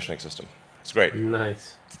invisible air conditioning system. It's great.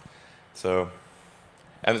 Nice. And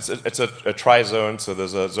it's a tri-zone, so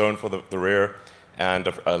there's a zone for the rear and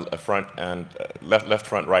a front and left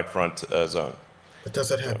front, right front zone. But does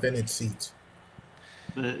it have vented seats?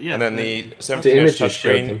 Yeah. And then the 17-inch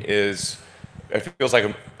touchscreen it feels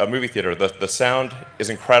like a movie theater. The sound is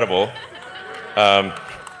incredible. Yeah,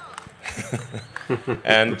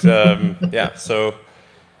 so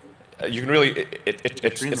you can really,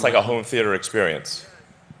 it's like a home theater experience.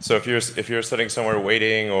 So if you're sitting somewhere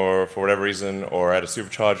waiting, or for whatever reason, or at a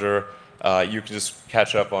supercharger, you can just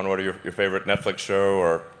catch up on your favorite Netflix show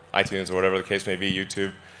or iTunes or whatever the case may be,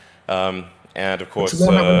 YouTube, and of course you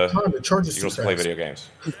can also play video games.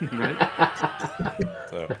 Right.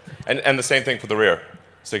 And the same thing for the rear.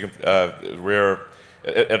 So you can rear.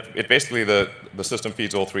 It basically the system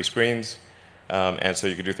feeds all three screens, and so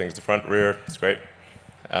you can do things the front, rear. It's great.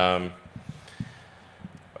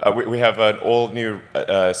 We have an all-new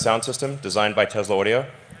sound system designed by Tesla Audio,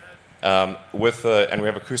 and we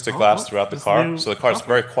have acoustic glass throughout the car, so the car is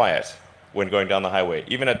very quiet when going down the highway,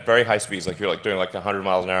 even at very high speeds, like you're doing 100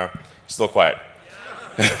 miles an hour, still quiet.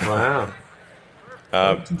 Wow.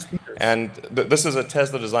 And this is a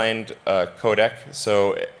Tesla-designed codec,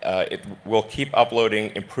 so it will keep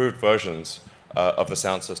uploading improved versions of the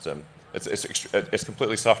sound system. It's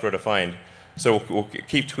completely software-defined, so we'll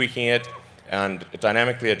keep tweaking it and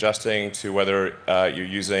dynamically adjusting to whether you're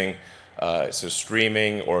using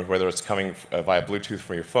streaming, or whether it's coming via Bluetooth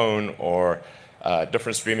from your phone, or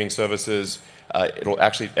different streaming services. It'll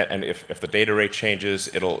actually, and if the data rate changes,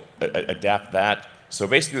 it'll adapt that. So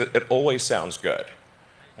basically, it always sounds good.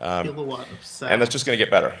 Kilowatt of sound. And that's just going to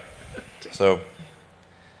get better. So,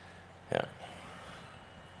 yeah.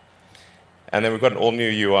 And then we've got an all-new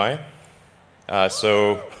UI.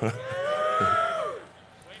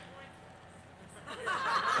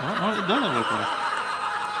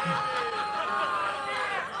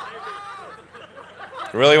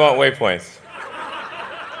 Really want waypoints.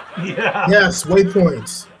 Yeah. Yes,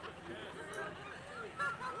 waypoints.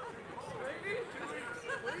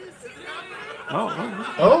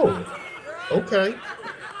 Oh, okay.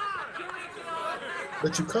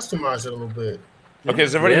 Let you customize it a little bit. Okay,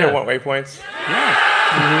 does everybody here want waypoints? Yeah.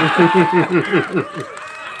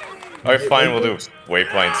 All right, fine, we'll do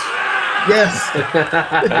waypoints. Yes.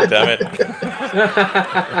 God damn it.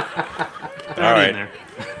 All right.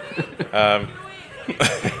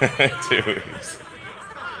 2 weeks.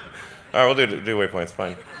 All right, we'll do waypoints,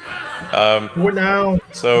 fine. What now?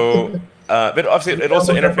 So, but obviously it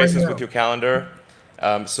also interfaces with your calendar.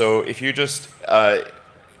 So if you just,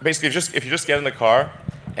 basically if you just get in the car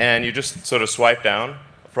and you just sort of swipe down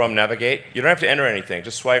from Navigate, you don't have to enter anything,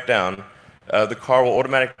 just swipe down. The car will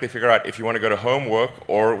automatically figure out if you want to go to home, work,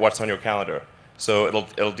 or what's on your calendar. So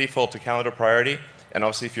it'll default to calendar priority. And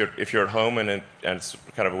obviously, if you're at home and it's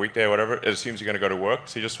kind of a weekday or whatever, it assumes you're going to go to work.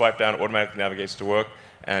 So you just swipe down, it automatically navigates to work,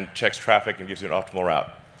 and checks traffic and gives you an optimal route.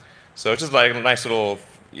 So it's just like a nice little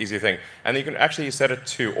easy thing. And you can actually set it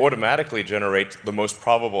to automatically generate the most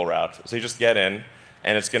probable route. So you just get in,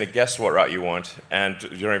 and it's going to guess what route you want, and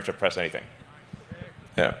you don't have to press anything.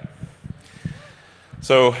 Yeah.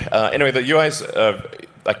 So anyway, the UI is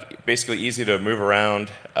basically easy to move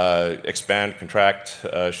around, expand, contract,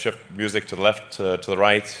 shift music to the left, to the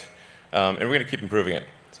right, and we're going to keep improving it.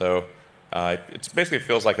 So it basically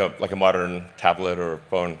feels like a modern tablet or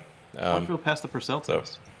phone. I feel past the Purcell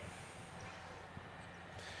test.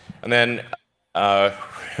 And then it's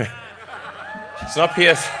not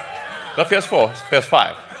PS4, it's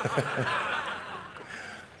PS5.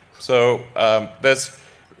 So there's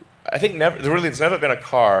never been a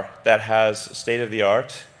car that has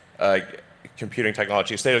state-of-the-art computing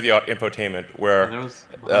technology, state-of-the-art infotainment, where There was-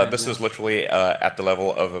 this is literally at the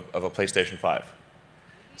level of a PlayStation 5.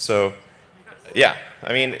 So, yeah,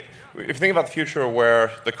 I mean, if you think about the future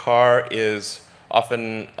where the car is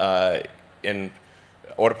often in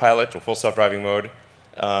autopilot or full self-driving mode,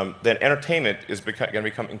 then entertainment is going to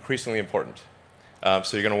become increasingly important.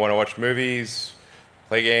 So you're going to want to watch movies,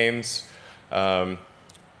 play games,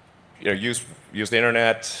 use the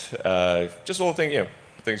internet, just little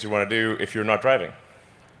things you want to do if you're not driving.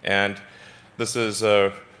 And this is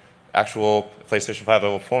actual PlayStation 5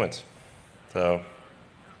 level performance. So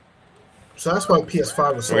that's why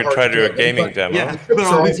PS5 was so we're hard going to try to do a get. gaming demo. Yeah. So They're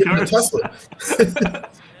all I'm these getting a cars. Tesla.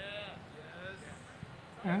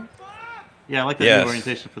 Yeah, I like that Yes. new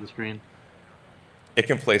orientation for the screen. It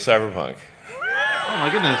can play Cyberpunk. Oh my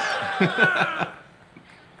goodness.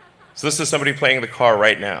 So this is somebody playing the car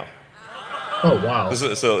right now. Oh wow. This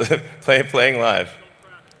is, so playing live.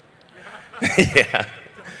 Yeah.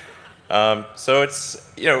 So it's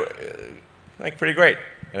like pretty great.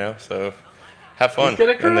 So have fun He's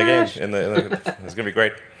gonna in the game. crash. It's gonna be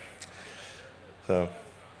great. So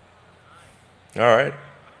all right.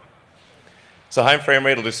 So high frame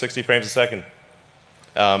rate will do 60 frames a second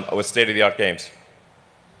with state-of-the-art games.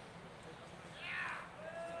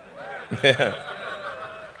 Yeah.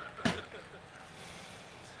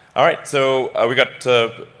 All right, so we got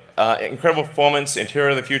incredible performance, interior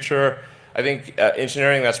of the future. I think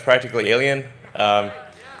engineering that's practically alien.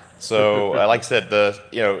 So, like I said,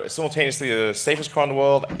 simultaneously the safest car in the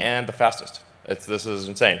world and the fastest. This is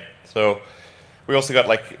insane. So, we also got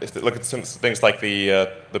look at some things like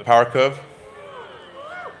the power curve.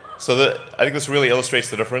 So I think this really illustrates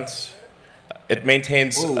the difference. It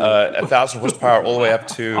maintains 1,000 horsepower all the way up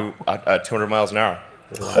to 200 miles an hour.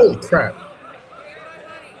 Holy crap.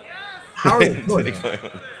 How are you doing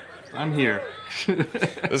that? I'm here.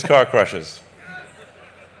 This car crushes.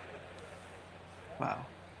 Wow.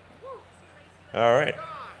 All right.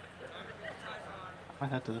 I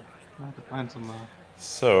had to find some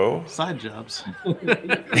So, side jobs.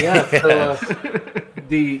 Yeah. So,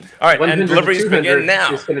 the all right, 100 and deliveries to 200 begin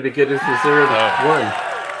now. is going to be good as the 0 to 1.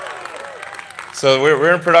 So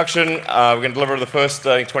we're in production. We're going to deliver the first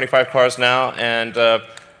 25 cars now, and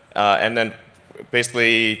then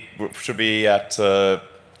basically we should be at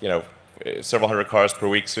several hundred cars per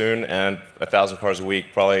week soon, and 1,000 cars a week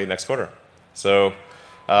probably next quarter. So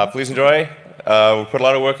please enjoy. We put a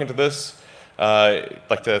lot of work into this. I'd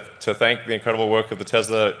like to thank the incredible work of the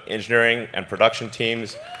Tesla engineering and production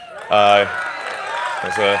teams.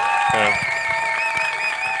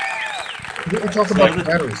 We didn't talk about the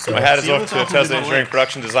battery cell. My hat is See off what's to up with Tesla the engineering, Model X.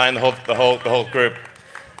 production, design, the whole group.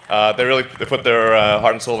 They put their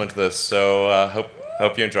heart and soul into this. So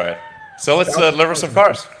hope you enjoy it. So let's deliver some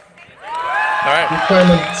cars. All right. You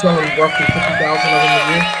plan on selling roughly 50,000 of them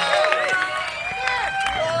a year?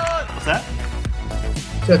 What's that?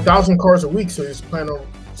 You said 1,000 cars a week, so you plan on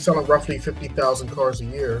selling roughly 50,000 cars a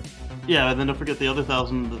year. Yeah, and then don't forget the other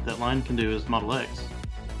 1,000 that line can do is Model X.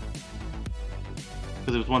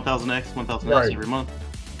 Because it was 1,000X, 1,000S Right. every month.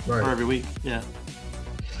 Or Right. every week, yeah.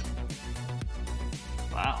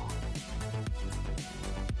 Wow.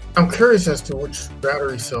 I'm curious as to which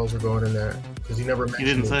battery cells are going in there, because you never mentioned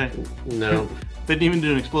He didn't it. say. No. They didn't even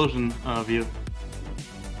do an explosion view.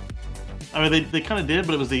 I mean, they kind of did,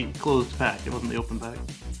 but it was the closed pack. It wasn't the open pack.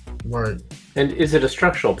 Right. And is it a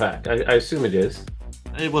structural pack? I assume it is.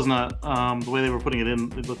 It was not. The way they were putting it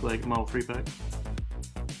in, it looked like a Model 3 pack.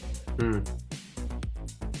 Hmm.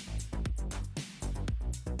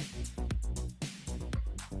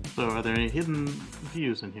 So are there any hidden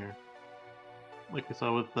views in here? Like we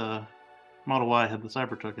saw with Model Y had the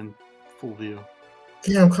Cybertruck in full view.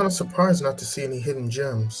 Yeah, I'm kind of surprised not to see any hidden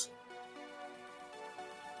gems.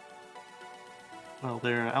 Well,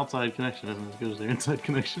 their outside connection isn't as good as their inside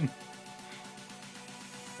connection.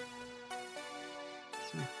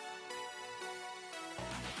 Let's see.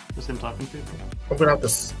 Just him talking to people. I'm gonna have to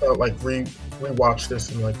rewatch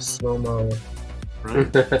this in like slow mo.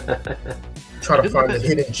 Right? Try I to did find like the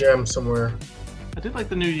that. hidden gem somewhere. I did like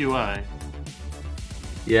the new UI.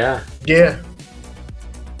 Yeah. Yeah.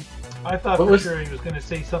 I thought What for was- sure he was going to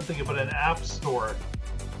say something about an app store.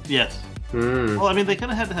 Yes. Hmm. Well, I mean, they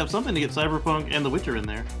kind of had to have something to get Cyberpunk and The Witcher in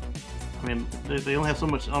there. I mean, they only have so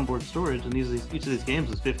much onboard storage, and each of these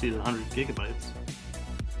games is 50 to 100 gigabytes.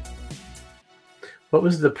 What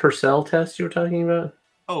was the Purcell test you were talking about?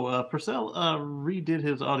 Oh, Purcell redid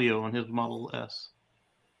his audio on his Model S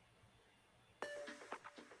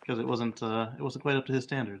because it wasn't quite up to his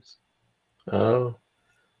standards. Oh.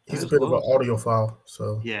 He's a It was bit of an close. audiophile,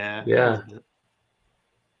 so Yeah. Yeah. a little bit.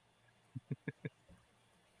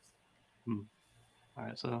 All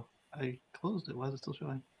right, so I closed it. Why is it still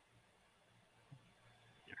showing?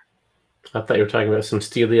 I thought you were talking about some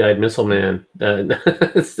steely-eyed missile man.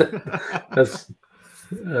 That's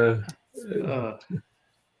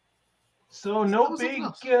So no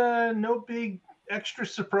big extra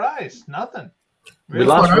surprise. Nothing. We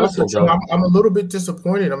lost Quite Russell, honestly, though. I'm a little bit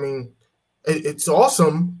disappointed. I mean, it's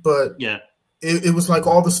awesome, but Yeah. it was like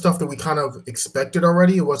all the stuff that we kind of expected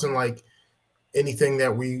already. It wasn't like anything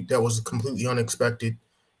that was completely unexpected.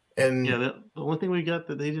 And Yeah, the only thing we got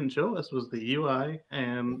that they didn't show us was the UI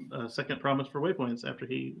and second promise for waypoints after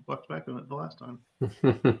he walked back on it the last time.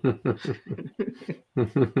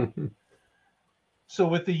 So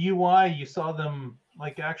with the UI, you saw them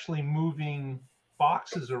like actually moving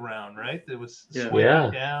boxes around, right? It was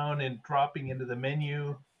swiping down and dropping into the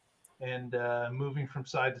menu and moving from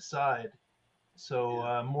side to side.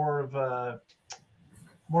 So more of an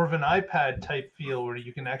iPad type feel where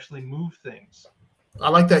you can actually move things. I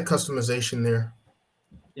like that customization there.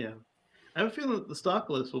 Yeah. I have a feeling that the stock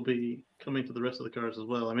list will be coming to the rest of the cars as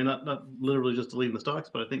well. I mean, not literally just deleting the stocks,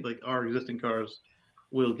 but I think like our existing cars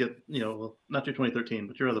will get, well, not your 2013,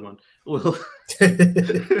 but your other one will.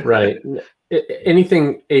 Right.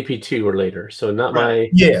 Anything AP2 or later. So not my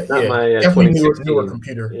my definitely 2016 newer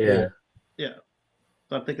computer. Yeah.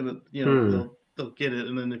 So I'm thinking that they'll get it,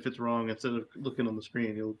 and then if it's wrong, instead of looking on the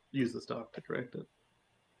screen, you'll use the stock to correct it.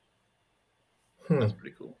 That's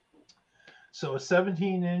pretty cool. So a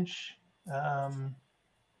 17-inch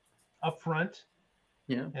up front,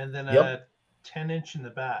 and then a 10-inch in the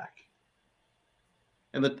back.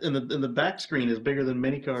 And the back screen is bigger than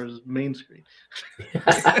many cars' main screen. Right.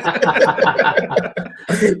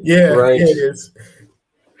 It is.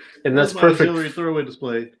 And that's perfect. Auxiliary throwaway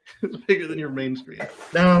display is bigger than your main screen.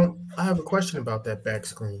 Now, I have a question about that back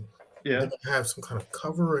screen. Yeah. They can have some kind of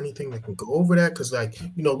cover or anything that can go over that, because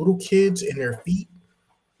little kids and their feet.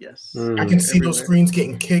 Yes. I can see those screens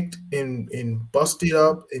getting kicked and busted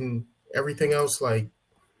up and everything else. For anybody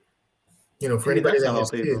that has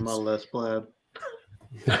kids. For Model S Plaid.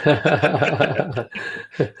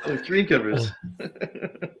 Screen covers.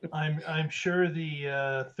 I'm sure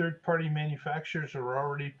the third-party manufacturers are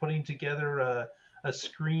already putting together a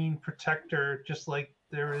screen protector just like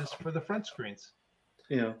there is for the front screens.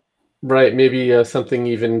 Yeah. Right, maybe something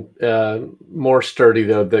even more sturdy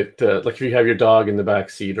though. That like if you have your dog in the back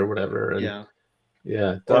seat or whatever. And,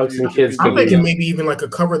 yeah, dogs and kids. I'm thinking maybe even like a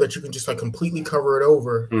cover that you can just like completely cover it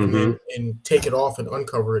over and take it off and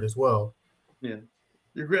uncover it as well. Yeah,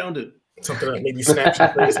 you're grounded. Something that maybe snaps your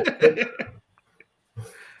face.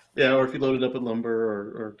 Yeah, or if you load it up with lumber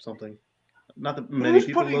or something. Not that many Who's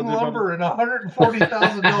people putting load lumber in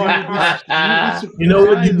 $140,000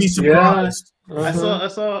 car? You'd be surprised. I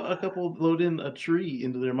saw a couple load in a tree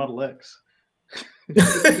into their Model X.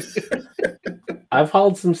 I've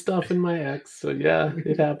hauled some stuff in my X, so yeah,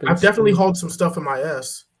 it happens. I've definitely hauled some stuff in my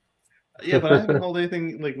S. Yeah, but I haven't hauled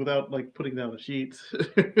anything without putting down the sheets.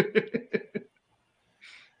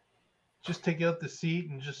 Just take out the seat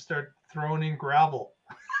and just start throwing in gravel.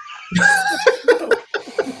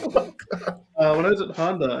 When I was at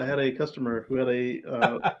Honda, I had a customer who had a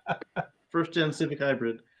first-gen Civic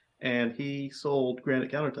Hybrid, and he sold granite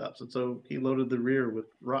countertops, and so he loaded the rear with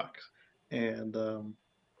rocks, and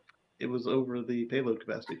it was over the payload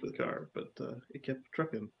capacity for the car, but it kept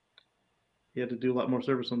trucking. He had to do a lot more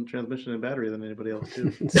service on the transmission and battery than anybody else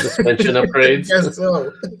did. Suspension upgrades. Yes,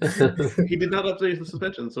 so. He did not update the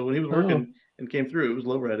suspension, so when he was working and came through, it was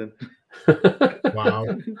low riding. Wow.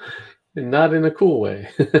 Not in a cool way.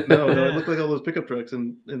 No, it looked like all those pickup trucks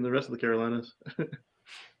in the rest of the Carolinas.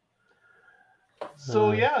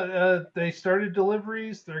 So they started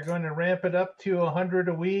deliveries. They're going to ramp it up to 100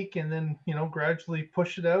 a week, and then gradually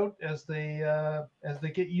push it out as they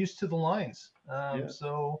get used to the lines.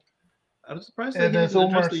 So I was surprised. And as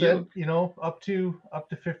Omar said, up to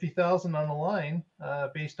 50,000 on the line,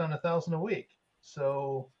 based on 1,000 a week.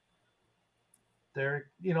 So there,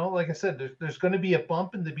 like I said, there's going to be a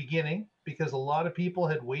bump in the beginning because a lot of people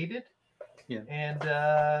had waited. Yeah. And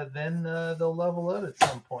then they'll level out at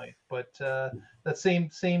some point. But that same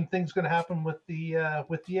thing's going to happen with the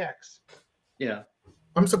X. Yeah.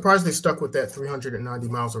 I'm surprised they stuck with that 390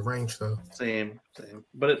 miles of range, though. Same.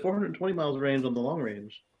 But at 420 miles of range on the long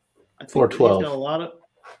range, I think 412. He's got a lot of.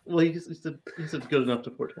 Well, he said good enough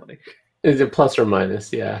to 420. Is it plus or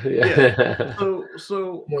minus? Yeah.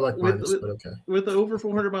 So more like minus, but okay. With the over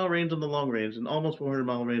 400 mile range on the long range and almost 400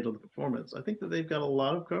 mile range on the performance, I think that they've got a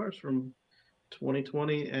lot of cars from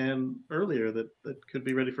 2020 and earlier that could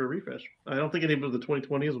be ready for a refresh. I don't think any of the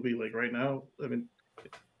 2020s will be like right now. I mean, a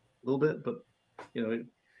little bit, but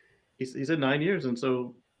he said 9 years, and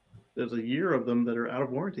so there's a year of them that are out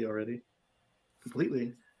of warranty already,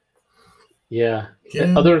 completely. Yeah.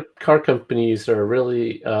 Yeah. Other car companies are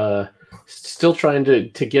really still trying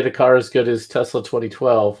to get a car as good as Tesla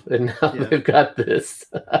 2012, and now Yeah. they've got this.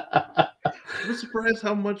 I was surprised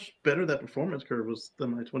how much better that performance curve was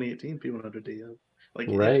than my 2018 P100D. Like,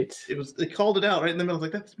 Right. it was. They called it out right in the middle. I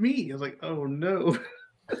was like, "That's me." I was like, "Oh no."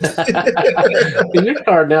 And your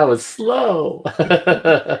car now is slow.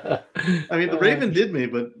 I mean, the Raven did me,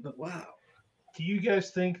 but wow. Do you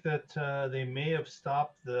guys think that they may have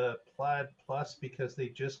stopped the Plaid Plus because they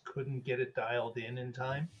just couldn't get it dialed in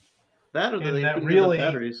time? That or And they that couldn't get really,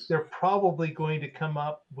 enough batteries. they're probably going to come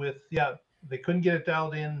up with, they couldn't get it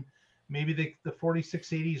dialed in. Maybe the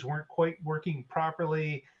 4680s weren't quite working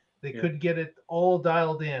properly. They couldn't get it all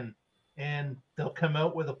dialed in, and they'll come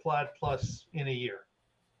out with a Plaid Plus in a year.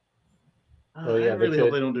 Oh, yeah, I they really hope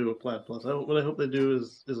could. they don't do a Plaid Plus. What I hope they do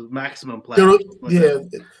is a maximum Plaid. They're- Like yeah,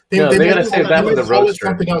 that. No, they gotta may- save that they for the may call it Roadster.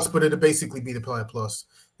 something else, but it'll basically be the Plaid Plus.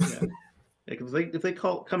 Yeah, because if they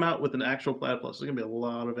come out with an actual Plaid Plus, there's gonna be a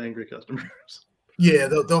lot of angry customers. Yeah,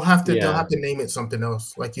 they'll have to Yeah. name it something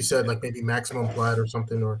else, like you said, like maybe Maximum Plaid or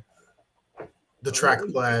something, or the Track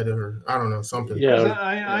Plaid, or I don't know, something. Yeah.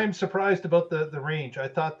 I'm surprised about the range. I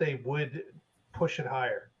thought they would push it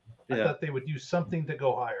higher. I Yeah. thought they would do something to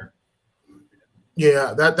go higher.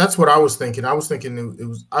 Yeah, that's what I was thinking. I was thinking it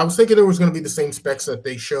was going to be the same specs that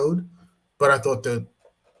they showed, but I thought the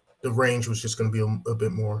range was just going to be a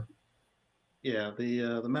bit more. Yeah,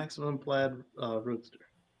 the maximum Plaid Roadster.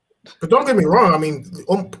 But don't get me wrong. I mean,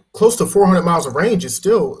 close to 400 miles of range is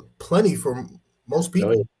still plenty for most people.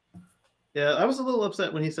 Oh, yeah. Yeah, I was a little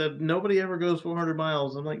upset when he said nobody ever goes 400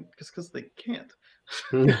 miles. I'm like, just because they can't.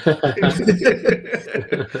 You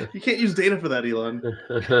can't use data for that, Elon.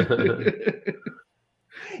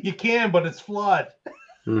 You can, but it's flawed.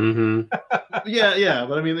 Mm-hmm. Yeah,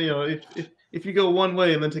 but I mean, if you go one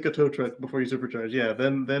way and then take a tow truck before you supercharge,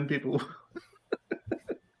 then people.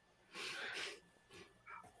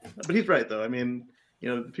 But he's right, though. I mean,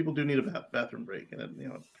 people do need a bathroom break, and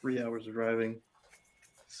 3 hours of driving.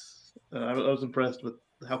 I was impressed with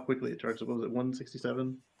how quickly it charged. What was it,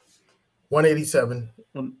 167? 187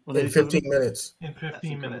 in 15 minutes. In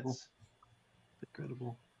 15 minutes.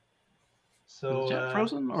 Incredible. So is the chat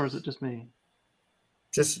frozen, or is it just me?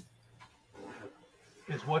 Just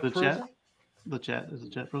is what the frozen? chat? The chat is the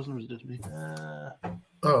chat frozen, or is it just me? I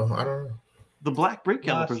don't know. The black brake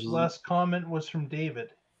calipers. Last comment was from David.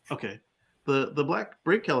 Okay, the black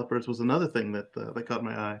brake calipers was another thing that caught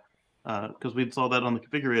my eye. Because we saw that on the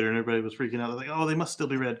configurator and everybody was freaking out. I was like, oh, they must still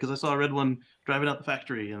be red, because I saw a red one driving out the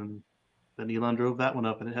factory, and then Elon drove that one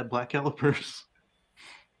up and it had black calipers.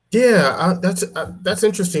 Yeah, that's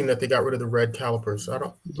interesting that they got rid of the red calipers. I'm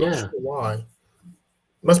not sure why.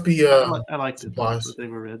 Must be I liked supplies. it that they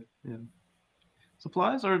were red. Yeah,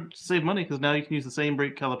 supplies are to save money, because now you can use the same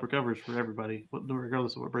brake caliper covers for everybody,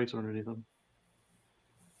 regardless of what brakes are underneath them.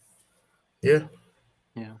 Yeah.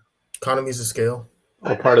 Economies of scale.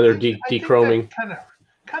 Or part of their dechroming.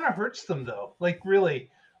 Kind of hurts them though. Like really,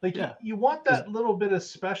 you want that little bit of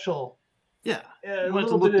special. Yeah, a you want it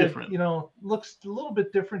to little look bit different. Looks a little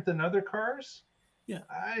bit different than other cars. Yeah,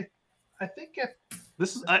 I think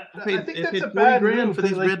this is. I think paid that's a 40 bad grand move. for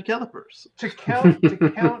these red calipers. To count,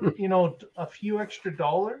 a few extra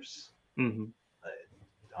dollars on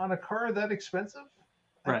a car that expensive.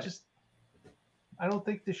 Right. I don't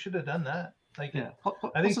think they should have done that. Like, yeah.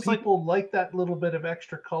 I think people like that little bit of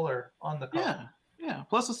extra color on the car. Yeah.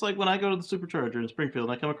 Plus, it's like when I go to the supercharger in Springfield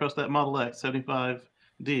and I come across that Model X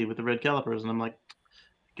 75D with the red calipers, and I'm like,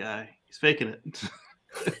 guy, he's faking it.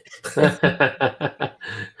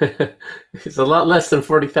 It's a lot less than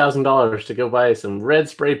 $40,000 to go buy some red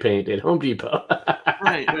spray paint at Home Depot.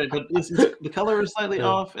 right. But the color is slightly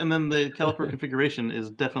off, and then the caliper configuration is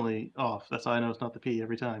definitely off. That's how I know it's not the P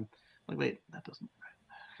every time. I'm like, wait, that doesn't.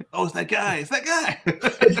 Oh, it's that guy! It's that guy!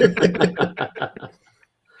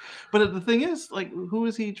 But the thing is, like, who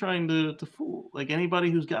is he trying to fool? Like, anybody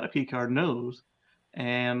who's got a P card knows,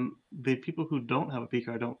 and the people who don't have a P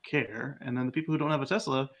card don't care, and then the people who don't have a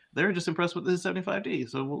Tesla, they're just impressed with his 75D.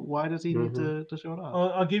 So why does he need to show it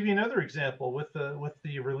off? I'll give you another example with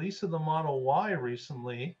the release of the Model Y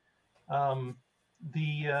recently.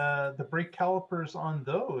 The brake calipers on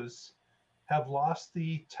those have lost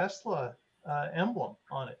the Tesla emblem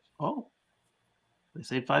on it. Oh, they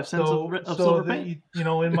saved 5 cents of silver paint.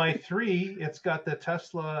 In my 3, it's got the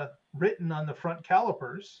Tesla written on the front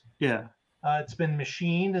calipers. Yeah. It's been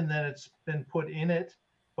machined and then it's been put in it.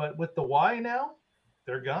 But with the Y now,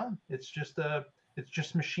 they're gone. It's just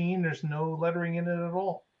machined. There's no lettering in it at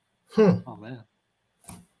all. Oh man.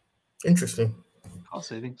 Interesting. Cost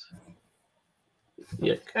savings.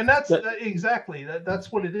 Yeah, And that's exactly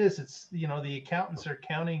that's what it is. It's the accountants are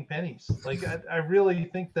counting pennies. Like I really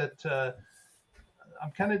think that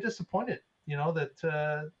I'm kind of disappointed.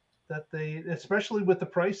 That they, especially with the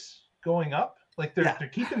price going up, like they're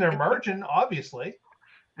keeping their margin, obviously.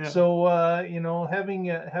 Yeah. So having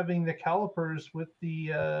the calipers with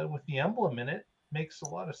the emblem in it makes a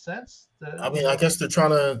lot of sense. I mean, I guess they're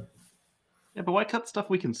trying to. Yeah, but why cut stuff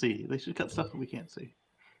we can see? They should cut stuff that we can't see.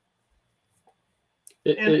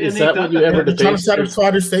 Is that what you ever They're trying to debated? satisfy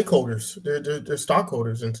their stakeholders, their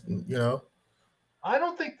stockholders, and I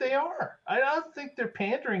don't think they are. I don't think they're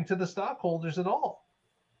pandering to the stockholders at all.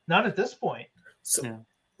 Not at this point.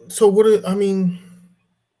 So what? I mean,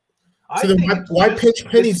 I so then think why pinch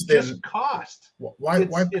pennies it's then? just cost. Why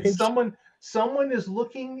It's pinch? someone is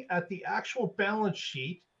looking at the actual balance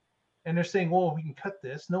sheet, and they're saying, "Well, we can cut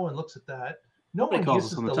this." No one looks at that. No Nobody one calls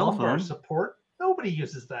uses us on the the lumbar telephone. support. Nobody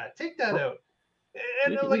uses that. Take that out.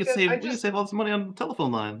 And We can save all this money on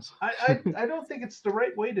telephone lines. I don't think it's the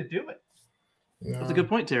right way to do it. That's a good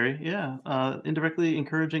point, Terry. Yeah, indirectly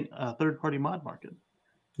encouraging a third-party mod market.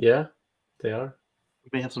 Yeah, they are. We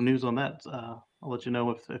may have some news on that. I'll let you know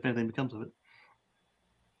if anything becomes of it.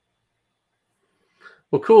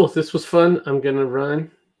 Well, cool. This was fun. I'm gonna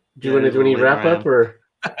run. Do you want to do any wrap up or?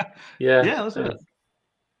 Yeah. Yeah, let's do it.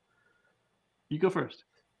 You go first.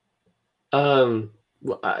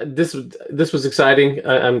 This was exciting.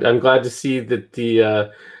 I'm glad to see that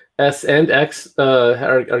the S and X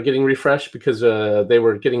are getting refreshed because they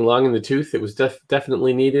were getting long in the tooth. It was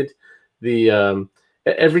definitely needed. The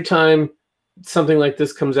every time something like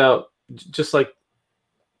this comes out, just like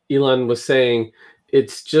Elon was saying,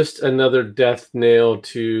 it's just another death nail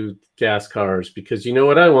to gas cars, because you know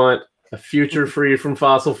what I want? A future free from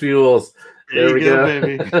fossil fuels. There we go,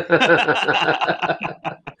 baby.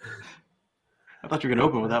 I thought you were going to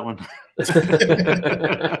open with that one.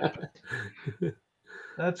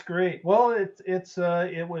 That's great. Well, it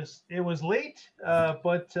was late,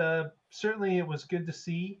 but certainly it was good to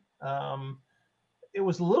see. It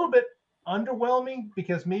was a little bit underwhelming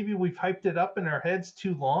because maybe we've hyped it up in our heads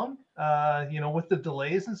too long, with the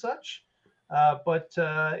delays and such. But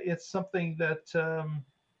it's something that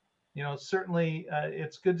certainly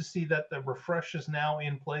it's good to see that the refresh is now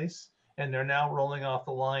in place and they're now rolling off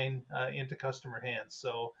the line into customer hands.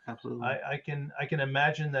 So absolutely, I can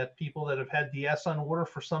imagine that people that have had the S on order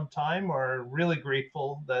for some time are really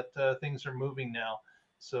grateful that things are moving now.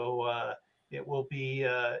 So it'll be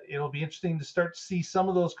interesting to start to see some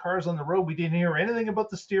of those cars on the road. We didn't hear anything about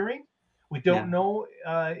the steering. We don't know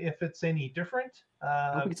if it's any different.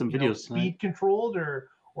 Some videos speed controlled or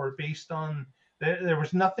based on. There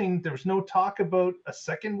was nothing. There was no talk about a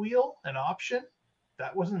second wheel, an option.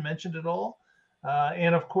 That wasn't mentioned at all.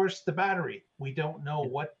 And of course, the battery. We don't know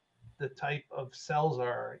what the type of cells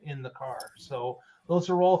are in the car. So those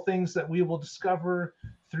are all things that we will discover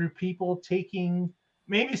through people taking.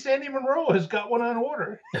 Maybe Sandy Monroe has got one on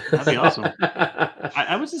order. That'd be awesome.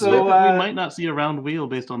 I was suspect that we might not see a round wheel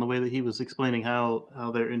based on the way that he was explaining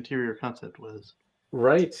how their interior concept was.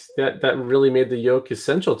 Right. That really made the yoke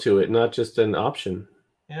essential to it, not just an option.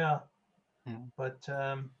 Yeah. But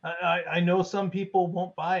I know some people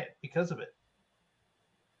won't buy it because of it.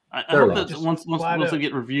 I hope that once we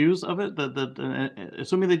get reviews of it, that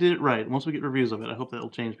assuming they did it right, once we get reviews of it, I hope that will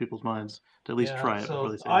change people's minds to at least try it before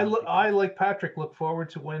they say I like Patrick look forward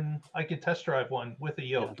to when I can test drive one with a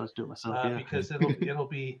yoke. Yeah, let's do it myself. Because it'll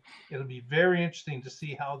be very interesting to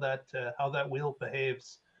see how that wheel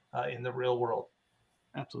behaves in the real world.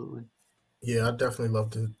 Absolutely. Yeah, I'd definitely love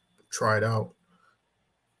to try it out.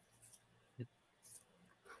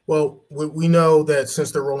 Well, we know that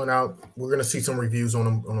since they're rolling out, we're going to see some reviews on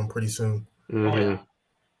them pretty soon. Mm-hmm. Oh, yeah.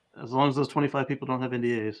 As long as those 25 people don't have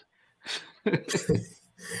NDAs.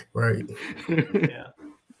 Right. Yeah.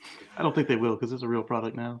 I don't think they will because it's a real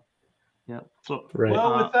product now. Yeah. So right.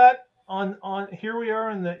 Well, with that, on here we are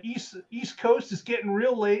on the East Coast. It's getting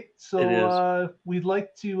real late, so we'd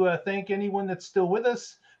like to thank anyone that's still with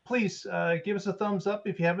us. Please give us a thumbs up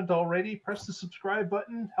if you haven't already. Press the subscribe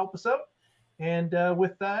button. Help us out. And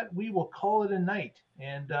with that, we will call it a night.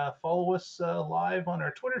 And follow us live on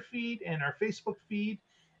our Twitter feed and our Facebook feed,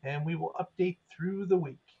 and we will update through the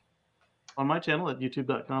week. On my channel at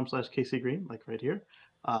youtube.com/KCGreen, like right here,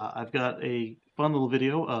 I've got a fun little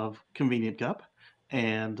video of Convenient Cup.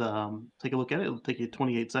 And take a look at it. It'll take you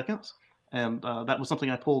 28 seconds. And that was something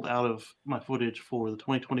I pulled out of my footage for the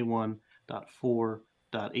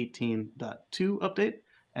 2021.4.18.2 update.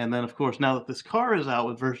 And then, of course, now that this car is out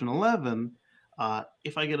with version 11,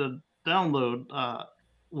 if I get a download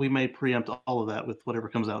we may preempt all of that with whatever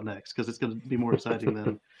comes out next because it's going to be more exciting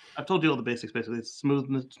than I've told you all the basics. Basically, it's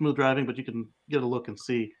smooth driving, but you can get a look and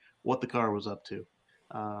see what the car was up to.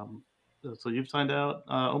 So you've signed out.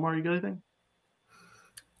 Omar, you got anything?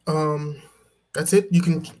 That's it. You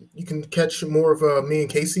can catch more of me and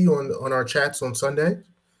Casey on our chats on Sunday.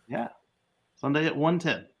 Yeah, Sunday at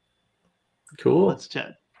 1:10. Cool. Let's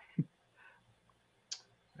chat.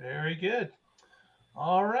 Very good.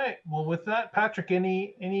 All right. Well, with that, Patrick,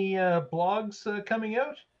 any blogs coming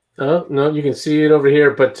out? Oh, no, you can see it over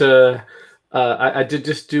here. But I did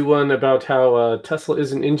just do one about how Tesla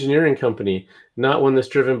is an engineering company, not one that's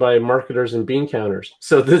driven by marketers and bean counters.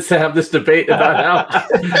 So have this debate about how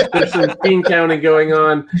there's some bean counting going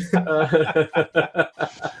on.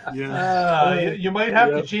 You might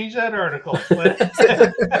have to change that article.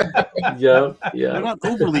 Yeah. They're not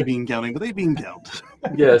overly bean counting, but they bean count.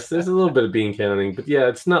 Yes, there's a little bit of bean counting, but yeah,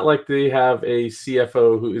 it's not like they have a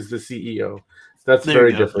CFO who is the CEO. That's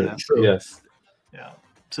very different. True. Yes. Yeah.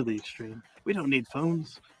 To the extreme. We don't need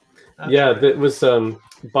phones. That was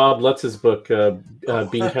Bob Lutz's book,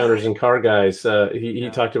 Bean Counters and Car Guys. He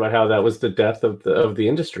talked about how that was the death of the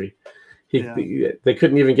industry. They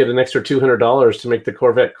couldn't even get an extra $200 to make the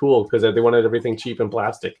Corvette cool because they wanted everything cheap and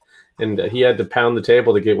plastic, and he had to pound the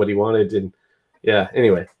table to get what he wanted. And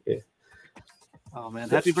anyway. Yeah. Oh man!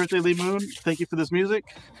 Happy birthday, Lee Moon! Thank you for this music.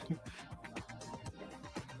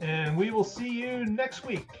 And we will see you next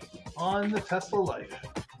week on the Tesla Life.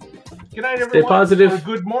 Good night, everyone. Stay positive. Or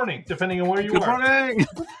good morning, depending on where you are.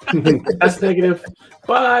 Good morning. That's negative.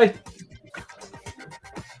 Bye.